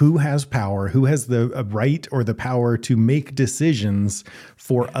who has power, who has the right or the power to make decisions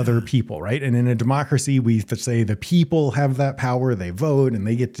for other people, right? And in a democracy, we say the people have that power, they vote, and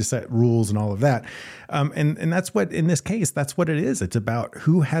they get to set rules and all of that. And that's what, in this case, that's what it is. It's about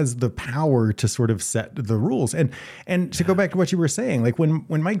who has the power to sort of set the rules. And to go back to what you were saying, like when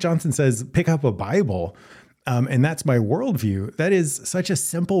Mike Johnson says, pick up a Bible, and that's my worldview, that is such a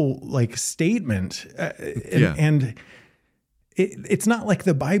simple statement. And it's not like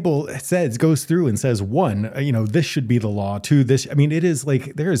the Bible goes through and says, one, this should be the law, two, this. I mean, it is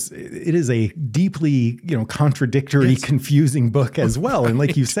a deeply, contradictory, confusing book as well. And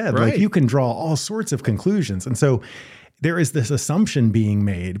like you said, like you can draw all sorts of conclusions. And so there is this assumption being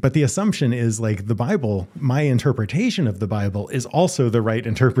made, but the assumption is like the Bible, my interpretation of the Bible is also the right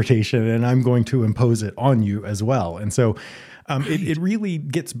interpretation, and I'm going to impose it on you as well. And so it really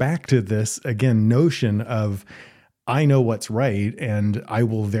gets back to this, again, notion of, I know what's right, and I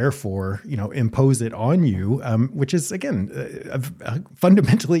will therefore, impose it on you, which is, again, a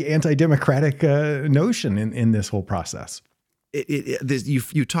fundamentally anti-democratic notion in this whole process.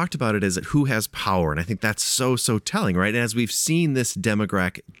 You talked about it as who has power, and I think that's so telling, right? And as we've seen this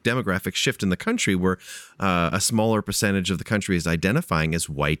demographic shift in the country, where a smaller percentage of the country is identifying as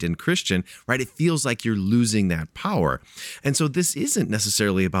white and Christian, right? It feels like you're losing that power, and so this isn't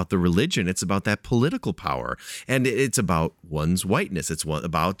necessarily about the religion; it's about that political power, and it's about one's whiteness. It's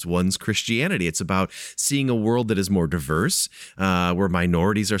about one's Christianity. It's about seeing a world that is more diverse, where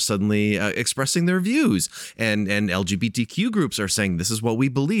minorities are suddenly expressing their views, and LGBTQ groups are saying this is what we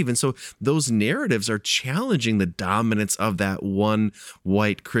believe. And so those narratives are challenging the dominance of that one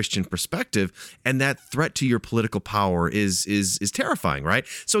white Christian perspective. And that threat to your political power is terrifying, right?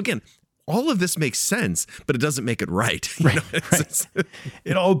 So again, all of this makes sense, but it doesn't make it right.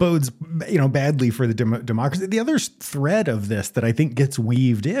 It all bodes, badly for the democracy. The other thread of this that I think gets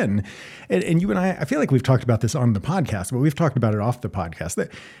weaved in, and you and I feel like we've talked about this on the podcast, but we've talked about it off the podcast.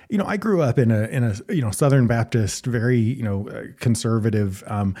 That I grew up in a Southern Baptist, very conservative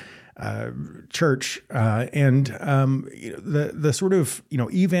church, and the sort of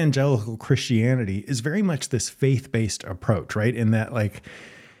evangelical Christianity is very much this faith-based approach, right? In that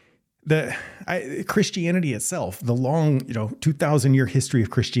Christianity itself, the long, 2,000-year history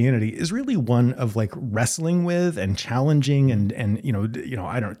of Christianity is really one of wrestling with and challenging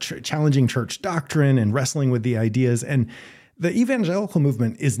challenging church doctrine and wrestling with the ideas. And the evangelical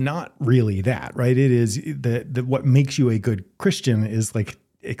movement is not really that, right? It is what makes you a good Christian is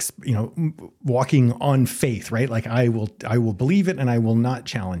walking on faith, right? Like I will believe it and I will not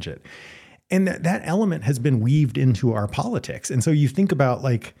challenge it. And that element has been weaved into our politics. And so you think about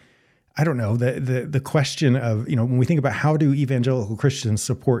like, I don't know, the question of, when we think about how do evangelical Christians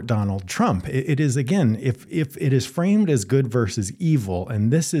support Donald Trump, it is, again, if it is framed as good versus evil,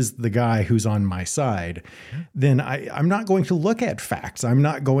 and this is the guy who's on my side, then I'm not going to look at facts. I'm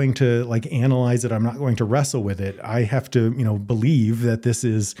not going to like analyze it. I'm not going to wrestle with it. I have to, believe that this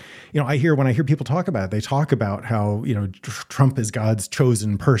is, when I hear people talk about it, they talk about how, Trump is God's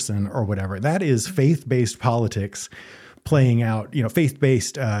chosen person or whatever. That is faith-based politics playing out,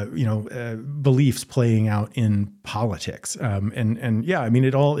 faith-based, beliefs playing out in politics.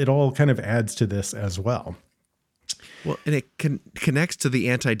 It all kind of adds to this as well. Well, and it connects to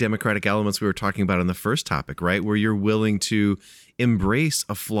the anti-democratic elements we were talking about in the first topic, right? Where you're willing to embrace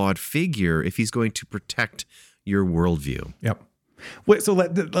a flawed figure if he's going to protect your worldview. Yep. Wait, so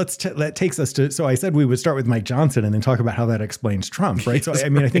that takes us to, so I said we would start with Mike Johnson and then talk about how that explains Trump, right? So,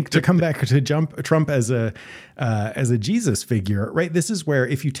 I think to come back to Trump as a Jesus figure, right? This is where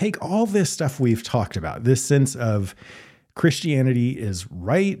if you take all this stuff we've talked about, this sense of Christianity is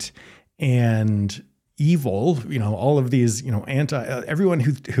right and evil, all of these, everyone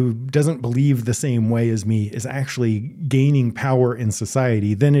who doesn't believe the same way as me is actually gaining power in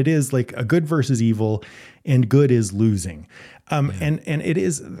society, then it is like a good versus evil and good is losing. And it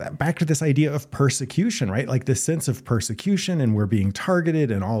is back to this idea of persecution, right? Like this sense of persecution and we're being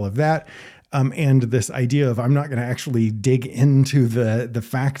targeted and all of that. And this idea of I'm not going to actually dig into the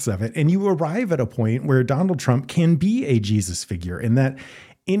facts of it. And you arrive at a point where Donald Trump can be a Jesus figure in that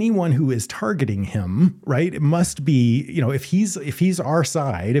anyone who is targeting him, right, it must be, if he's our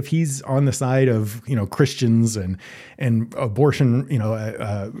side, if he's on the side of, Christians and abortion,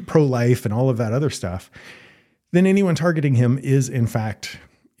 pro-life and all of that other stuff, then anyone targeting him is in fact,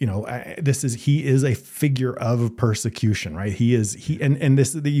 he is a figure of persecution, right? You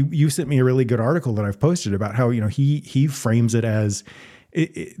sent me a really good article that I've posted about how, he frames it as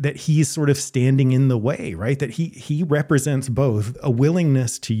that he's sort of standing in the way, right? That he represents both a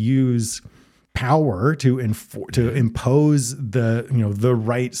willingness to use power to impose the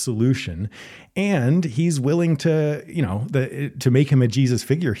right solution, and he's willing to to make him a Jesus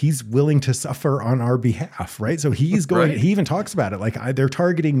figure. He's willing to suffer on our behalf, right? So he's going. Right. He even talks about it like they're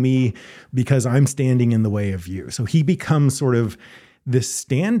targeting me because I'm standing in the way of you. So he becomes sort of this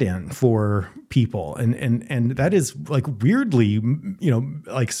stand-in for people. And that is like weirdly,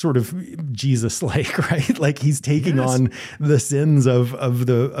 like sort of Jesus-like, right? Like he's taking on the sins of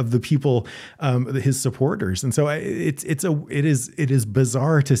the people, his supporters. And so it is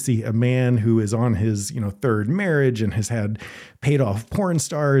bizarre to see a man who is on his, third marriage and has had paid off porn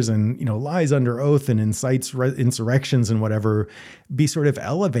stars and, lies under oath and incites insurrections and whatever, be sort of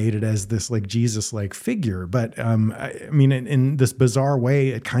elevated as this like Jesus-like figure. But in this bizarre way,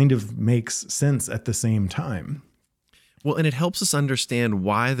 it kind of makes sense at the same time. Well, and it helps us understand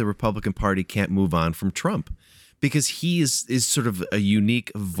why the Republican Party can't move on from Trump, because he is sort of a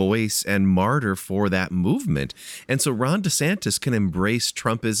unique voice and martyr for that movement. And so Ron DeSantis can embrace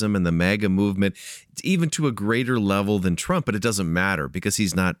Trumpism and the MAGA movement even to a greater level than Trump, but it doesn't matter because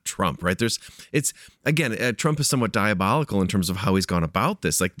he's not Trump, right? Trump is somewhat diabolical in terms of how he's gone about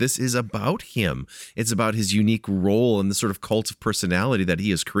this. Like, this is about him. It's about his unique role and the sort of cult of personality that he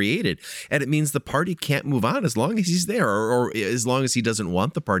has created. And it means the party can't move on as long as he's there, or as long as he doesn't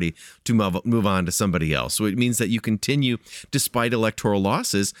want the party to move on to somebody else. So it means that you continue, despite electoral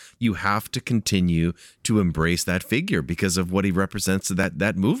losses, you have to continue to embrace that figure because of what he represents to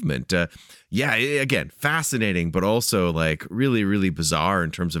that movement. Again, fascinating, but also like really, really bizarre in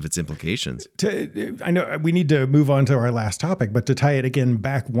terms of its implications. I know we need to move on to our last topic, but to tie it again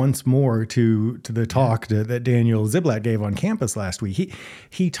back once more to the talk that Daniel Ziblatt gave on campus last week,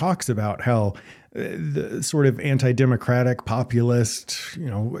 he talks about how the sort of anti-democratic, populist,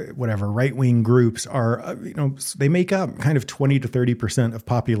 right-wing groups are, they make up kind of 20 to 30% of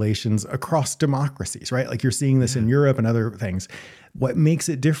populations across democracies, right? Like you're seeing this in Europe and other things. What makes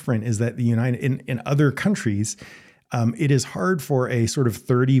it different is that in other countries, it is hard for a sort of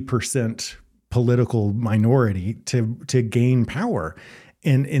 30% political minority to gain power.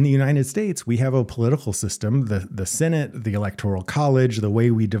 And in the United States, we have a political system, the Senate, the Electoral College, the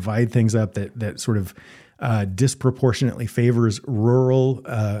way we divide things up that sort of disproportionately favors rural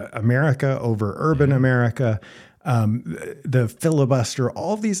America over urban America. the filibuster,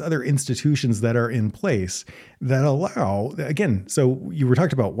 all these other institutions that are in place that allow, again, so you were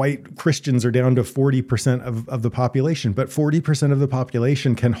talking about white Christians are down to 40% of the population, but 40% of the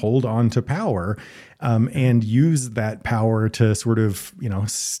population can hold on to power and use that power to sort of,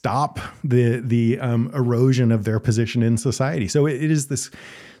 stop the erosion of their position in society. So it is this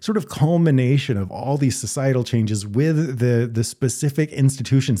sort of culmination of all these societal changes with the specific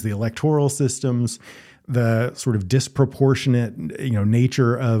institutions, the electoral systems, the sort of disproportionate,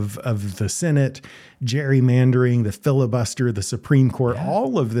 nature of the Senate, gerrymandering, the filibuster, the Supreme Court,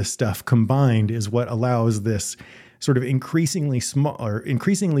 all of this stuff combined is what allows this sort of increasingly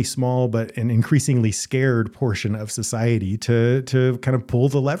small, but an increasingly scared portion of society to kind of pull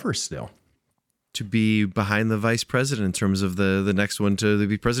the lever still. To be behind the vice president in terms of the next one to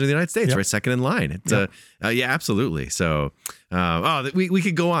be president of the United States, right? Second in line. It's yeah, absolutely. So, we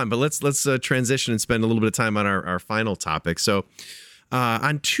could go on, but let's transition and spend a little bit of time on our final topic. So,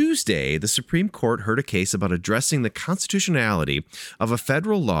 on Tuesday, the Supreme Court heard a case about addressing the constitutionality of a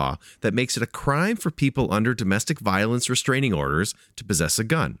federal law that makes it a crime for people under domestic violence restraining orders to possess a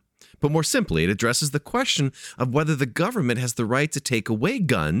gun. But more simply, it addresses the question of whether the government has the right to take away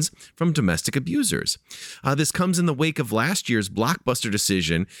guns from domestic abusers. This comes in the wake of last year's blockbuster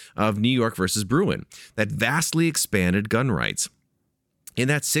decision of New York versus Bruin that vastly expanded gun rights. In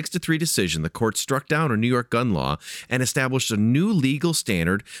that 6-3 decision, the court struck down a New York gun law and established a new legal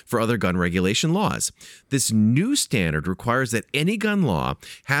standard for other gun regulation laws. This new standard requires that any gun law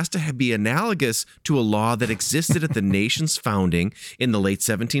has to be analogous to a law that existed at the nation's founding in the late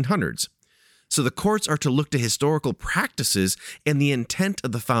 1700s. So the courts are to look to historical practices and the intent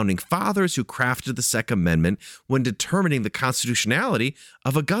of the founding fathers who crafted the Second Amendment when determining the constitutionality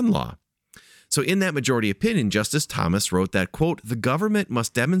of a gun law. So in that majority opinion, Justice Thomas wrote that, quote, the government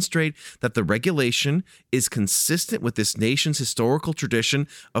must demonstrate that the regulation is consistent with this nation's historical tradition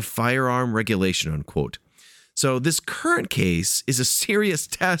of firearm regulation, unquote. So this current case is a serious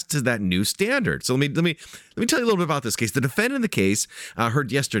test to that new standard. So let me tell you a little bit about this case. The defendant in the case, heard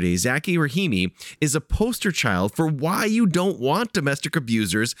yesterday, Zaki Rahimi, is a poster child for why you don't want domestic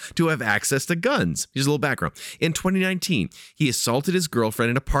abusers to have access to guns. Here's a little background. In 2019, he assaulted his girlfriend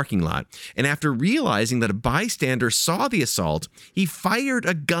in a parking lot, and after realizing that a bystander saw the assault, he fired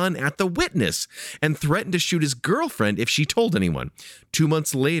a gun at the witness and threatened to shoot his girlfriend if she told anyone. 2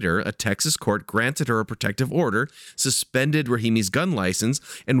 months later, a Texas court granted her a protective order, suspended Rahimi's gun license,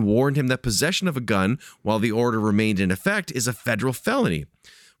 and warned him that possession of a gun while the order remained in effect is a federal felony.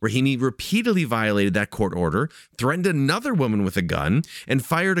 Rahimi repeatedly violated that court order, threatened another woman with a gun, and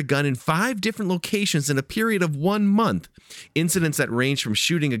fired a gun in 5 different locations in a period of 1 month. Incidents that range from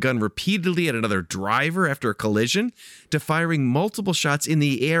shooting a gun repeatedly at another driver after a collision to firing multiple shots in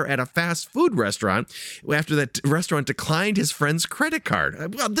the air at a fast food restaurant after that restaurant declined his friend's credit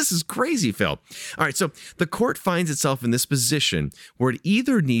card. Well, this is crazy, Phil. All right, so the court finds itself in this position where it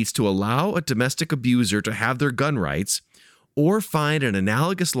either needs to allow a domestic abuser to have their gun rights or find an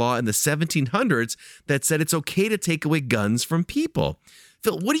analogous law in the 1700s that said it's okay to take away guns from people.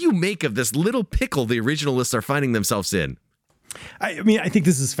 Phil, what do you make of this little pickle the originalists are finding themselves in? I mean, I think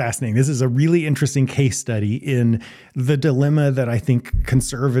this is fascinating. This is a really interesting case study in the dilemma that I think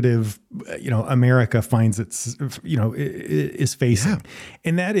conservative, America finds is facing. Yeah.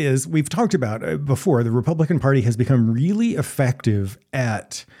 And that is, we've talked about before, the Republican Party has become really effective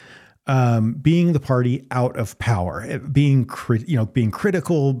at being the party out of power, being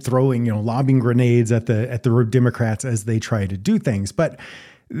critical, throwing, lobbing grenades at the Democrats as they try to do things. But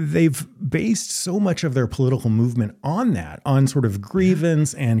they've based so much of their political movement on that, on sort of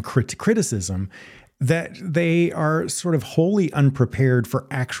grievance and criticism, that they are sort of wholly unprepared for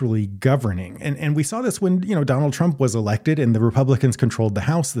actually governing. And we saw this when, Donald Trump was elected and the Republicans controlled the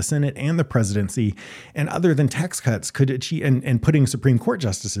House, the Senate, and the presidency. And other than tax cuts could achieve and putting Supreme Court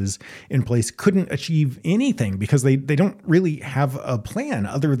justices in place couldn't achieve anything because they don't really have a plan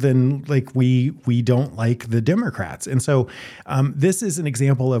other than we don't like the Democrats. And so this is an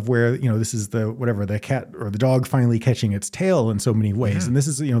example of where, this is the cat or the dog finally catching its tail in so many ways. Yeah. And this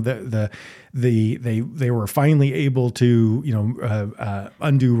is, they were finally able to,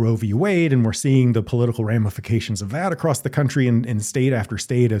 undo Roe v. Wade, and we're seeing the political ramifications of that across the country and in state after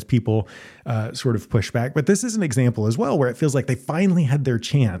state as people sort of push back. But this is an example as well where it feels like they finally had their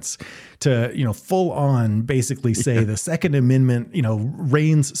chance to, full on basically say the Second Amendment,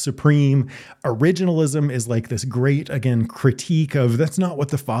 reigns supreme. Originalism is like this great, again, critique of that's not what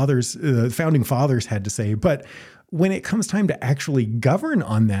the founding fathers had to say, but when it comes time to actually govern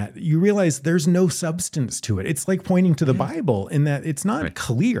on that, you realize there's no substance to it. It's like pointing to the Bible in that it's not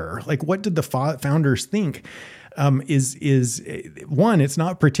clear. Like, what did the founders think? is one, it's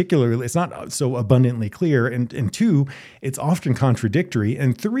not so abundantly clear, and two, it's often contradictory,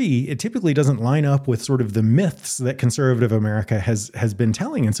 and three, it typically doesn't line up with sort of the myths that conservative America has been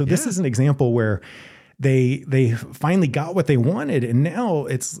telling. And so this is an example where they finally got what they wanted, and now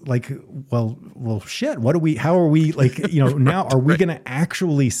it's like, well, shit. How are we like, now are we going to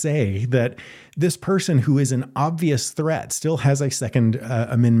actually say that this person who is an obvious threat still has a Second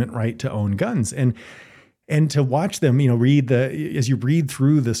Amendment right to own guns? And to watch them, as you read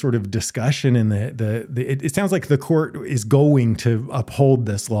through the sort of discussion and it sounds like the court is going to uphold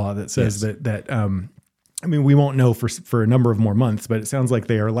this law that says that we won't know for a number of more months, but it sounds like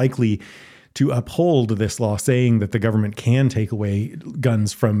they are likely to uphold this law saying that the government can take away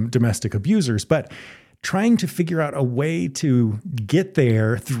guns from domestic abusers. But trying to figure out a way to get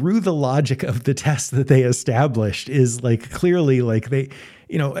there through the logic of the test that they established is like clearly like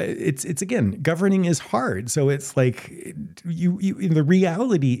it's again, governing is hard. So it's like the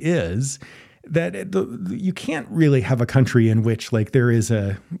reality is that you can't really have a country in which like there is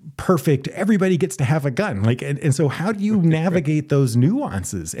a perfect, everybody gets to have a gun. Like, and so how do you navigate those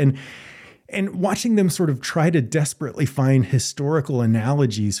nuances? And watching them sort of try to desperately find historical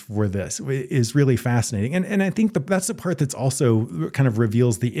analogies for this is really fascinating. And I think that's the part that's also kind of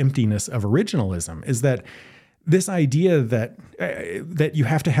reveals the emptiness of originalism, is that this idea that you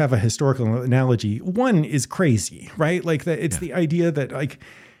have to have a historical analogy, one, is crazy, right? Like it's the idea that like,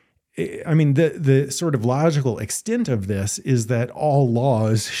 I mean, the sort of logical extent of this is that all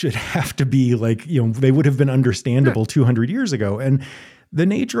laws should have to be like, they would have been understandable 200 years ago. And the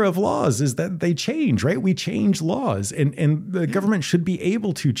nature of laws is that they change, right? We change laws, and the government should be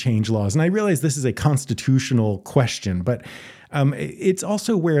able to change laws. And I realize this is a constitutional question, but it's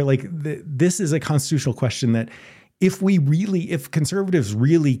also where like this is a constitutional question that if conservatives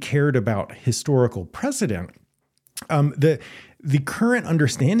really cared about historical precedent, the current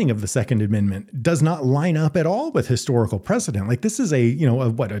understanding of the Second Amendment does not line up at all with historical precedent. Like this is a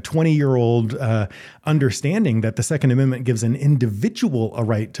 20-year-old understanding that the Second Amendment gives an individual a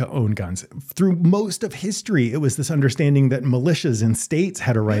right to own guns. Through most of history, it was this understanding that militias in states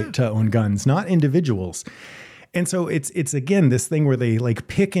had a right to own guns, not individuals. And so it's again, this thing where they like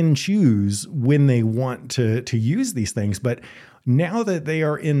pick and choose when they want to use these things. But now that they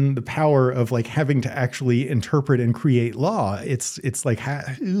are in the power of like having to actually interpret and create law, it's like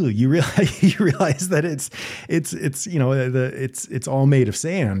you realize that it's all made of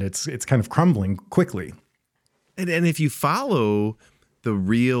sand. It's kind of crumbling quickly. And if you follow the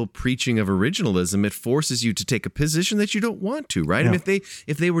real preaching of originalism, it forces you to take a position that you don't want to, right? Yeah. I mean,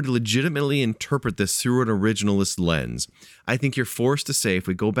 if they were to legitimately interpret this through an originalist lens, I think you're forced to say, if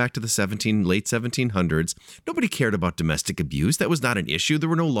we go back to the late 1700s, nobody cared about domestic abuse. That was not an issue. There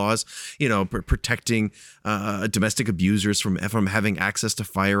were no laws, protecting domestic abusers from having access to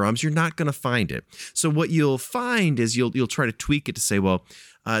firearms. You're not going to find it. So what you'll find is you'll try to tweak it to say, well,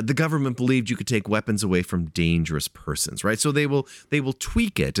 the government believed you could take weapons away from dangerous persons, right? So they will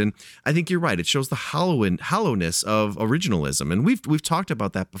tweak it, and I think you're right. It shows the hollowness of originalism, and we've talked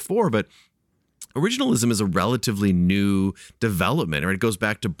about that before, but originalism is a relatively new development, right? It goes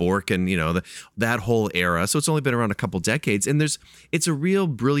back to Bork and that whole era. So it's only been around a couple decades, and it's a real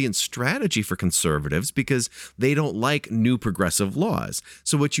brilliant strategy for conservatives because they don't like new progressive laws.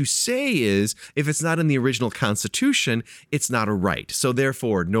 So what you say is, if it's not in the original Constitution, it's not a right. So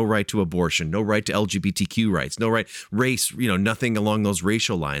therefore, no right to abortion, no right to LGBTQ rights, no right race, nothing along those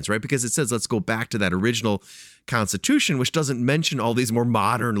racial lines, right? Because it says let's go back to that original Constitution, which doesn't mention all these more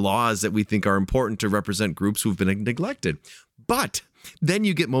modern laws that we think are important to represent groups who've been neglected. But then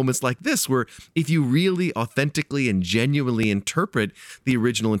you get moments like this where if you really authentically and genuinely interpret the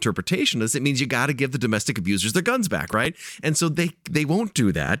original interpretation, it means you got to give the domestic abusers their guns back, right? And so they won't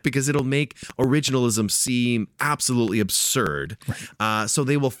do that because it'll make originalism seem absolutely absurd. Right. So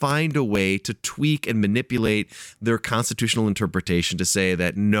they will find a way to tweak and manipulate their constitutional interpretation to say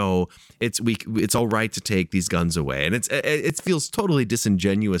that no, it's all right to take these guns away, and it feels totally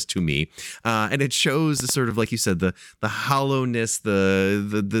disingenuous to me, and it shows the sort of, like you said, the hollowness,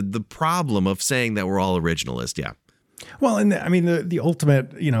 the problem of saying that we're all originalist. Yeah. Well, and I mean, the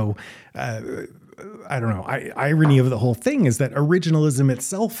ultimate, I don't know, irony of the whole thing is that originalism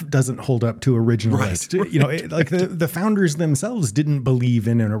itself doesn't hold up to originalist. Right. Like the founders themselves didn't believe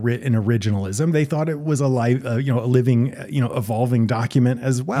in originalism. They thought it was a live, a living, evolving document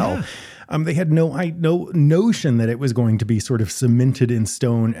as well. Yeah. They had no notion that it was going to be sort of cemented in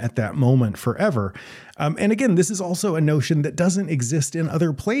stone at that moment forever. And again, this is also a notion that doesn't exist in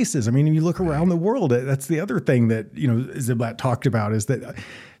other places. I mean, if you look around the world, that's the other thing that, Ziblatt talked about, is that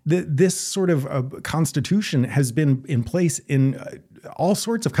this sort of constitution has been in place in all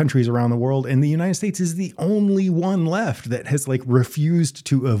sorts of countries around the world, and the United States is the only one left that has like refused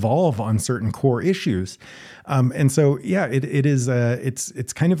to evolve on certain core issues. And so, yeah, it is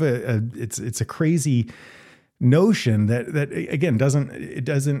it's kind of it's a crazy notion that again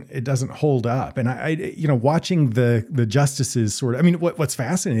doesn't hold up. And I watching the justices sort of, I mean, what's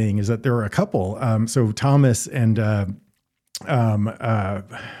fascinating is that there are a couple. So Thomas and I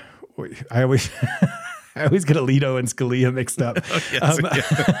always I always get Alito and Scalia mixed up.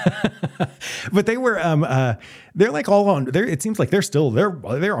 But they were, they're like all on there. It seems like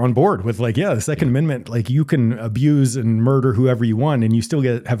they're on board with like, yeah, the Second Amendment, like you can abuse and murder whoever you want and you still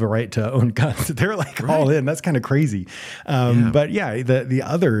have a right to own guns. They're like all in. That's kind of crazy. But yeah, the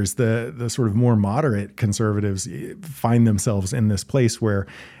others, the sort of more moderate conservatives find themselves in this place where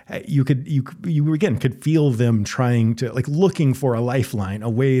you again could feel them trying to like looking for a lifeline, a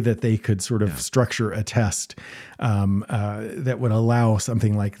way that they could sort of structure a test that would allow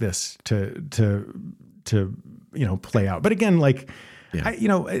something like this to play out. But again, like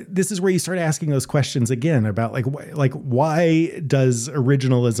this is where you start asking those questions again about like why does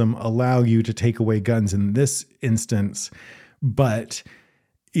originalism allow you to take away guns in this instance, but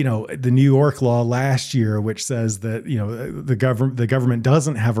the New York law last year, which says that, the government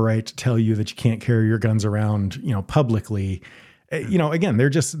doesn't have a right to tell you that you can't carry your guns around, publicly. Again,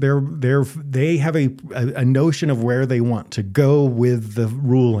 they have a notion of where they want to go with the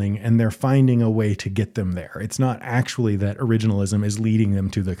ruling, and they're finding a way to get them there. It's not actually that originalism is leading them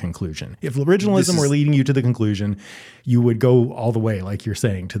to the conclusion. If originalism were leading you to the conclusion, you would go all the way, like you're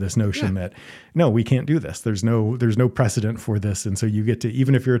saying, to this notion that no, we can't do this. There's no precedent for this, and so you get to,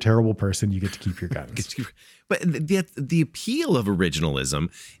 even if you're a terrible person, you get to keep your guns. But the appeal of originalism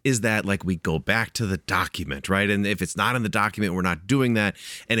is that like we go back to the document, right? And if it's not in the document, we're not doing that.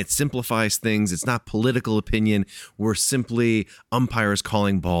 And it simplifies things. It's not political opinion. We're simply umpires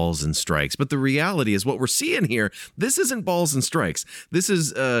calling balls and strikes. But the reality is what we're seeing here, this isn't balls and strikes. This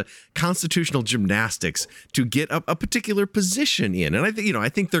is constitutional gymnastics to get a particular position in. And I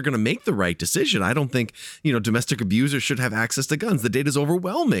think they're going to make the right decision. I don't think, domestic abusers should have access to guns. The data is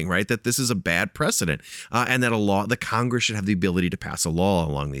overwhelming, right? That this is a bad precedent. And that the Congress should have the ability to pass a law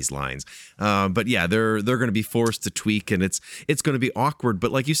along these lines. But yeah, they're going to be forced to tweak, and it's going to be awkward.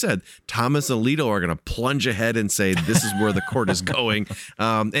 But like you said, Thomas and Alito are going to plunge ahead and say this is where the court is going,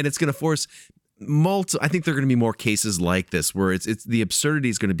 and it's going to force. I think there are going to be more cases like this where it's the absurdity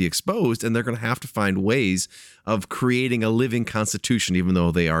is going to be exposed, and they're going to have to find ways of creating a living constitution, even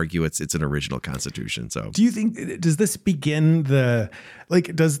though they argue it's an original constitution. So, do you think does this begin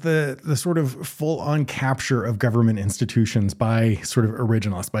does the sort of full on capture of government institutions by sort of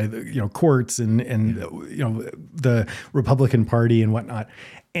originalists, by the courts and the Republican Party and whatnot?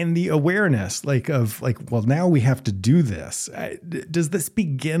 And the awareness well, now we have to do this. Does this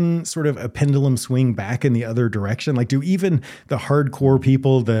begin sort of a pendulum swing back in the other direction? Like, do even the hardcore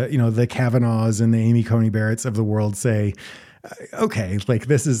people, the Kavanaughs and the Amy Coney Barretts of the world say, okay, like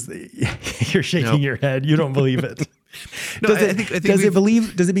this is, you're shaking your head. You don't believe it. No,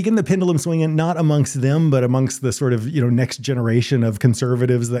 does it begin the pendulum swinging not amongst them, but amongst the sort of, next generation of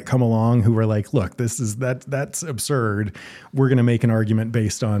conservatives that come along who are like, look, that's absurd. We're going to make an argument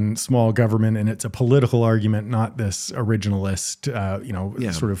based on small government, and it's a political argument, not this originalist,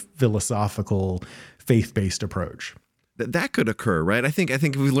 sort of philosophical, faith-based approach. That could occur, right? I think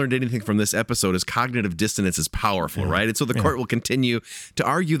if we learned anything from this episode is cognitive dissonance is powerful, right? And so the court will continue to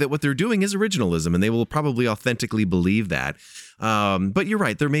argue that what they're doing is originalism, and they will probably authentically believe that. But you're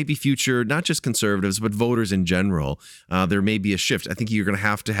right. There may be future, not just conservatives, but voters in general. There may be a shift. I think you're going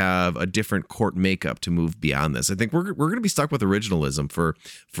to have a different court makeup to move beyond this. I think we're going to be stuck with originalism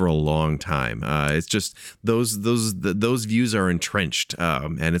for a long time. It's just those views are entrenched,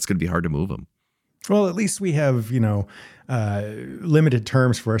 and it's going to be hard to move them. Well, at least we have, limited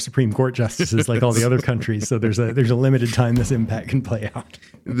terms for our Supreme Court justices like all the other countries. So there's a limited time this impact can play out.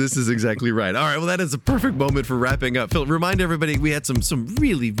 This is exactly right. All right. Well, that is a perfect moment for wrapping up. Phil, remind everybody we had some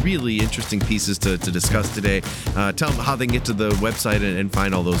really, really interesting pieces to discuss today. Tell them how they can get to the website and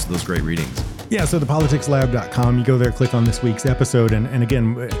find all those great readings. Yeah. So thepoliticslab.com, you go there, click on this week's episode. And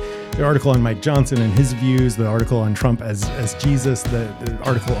again, the article on Mike Johnson and his views, the article on Trump as Jesus, the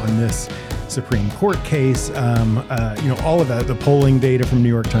article on this Supreme Court case, all of that, the polling data from New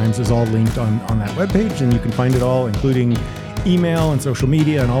York Times is all linked on that webpage, and you can find it all, including email and social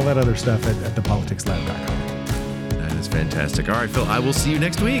media and all that other stuff at thepoliticslab.com. That is fantastic. All right, Phil, I will see you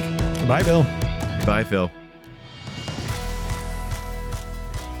next week. Bye, Phil. Bye, Phil.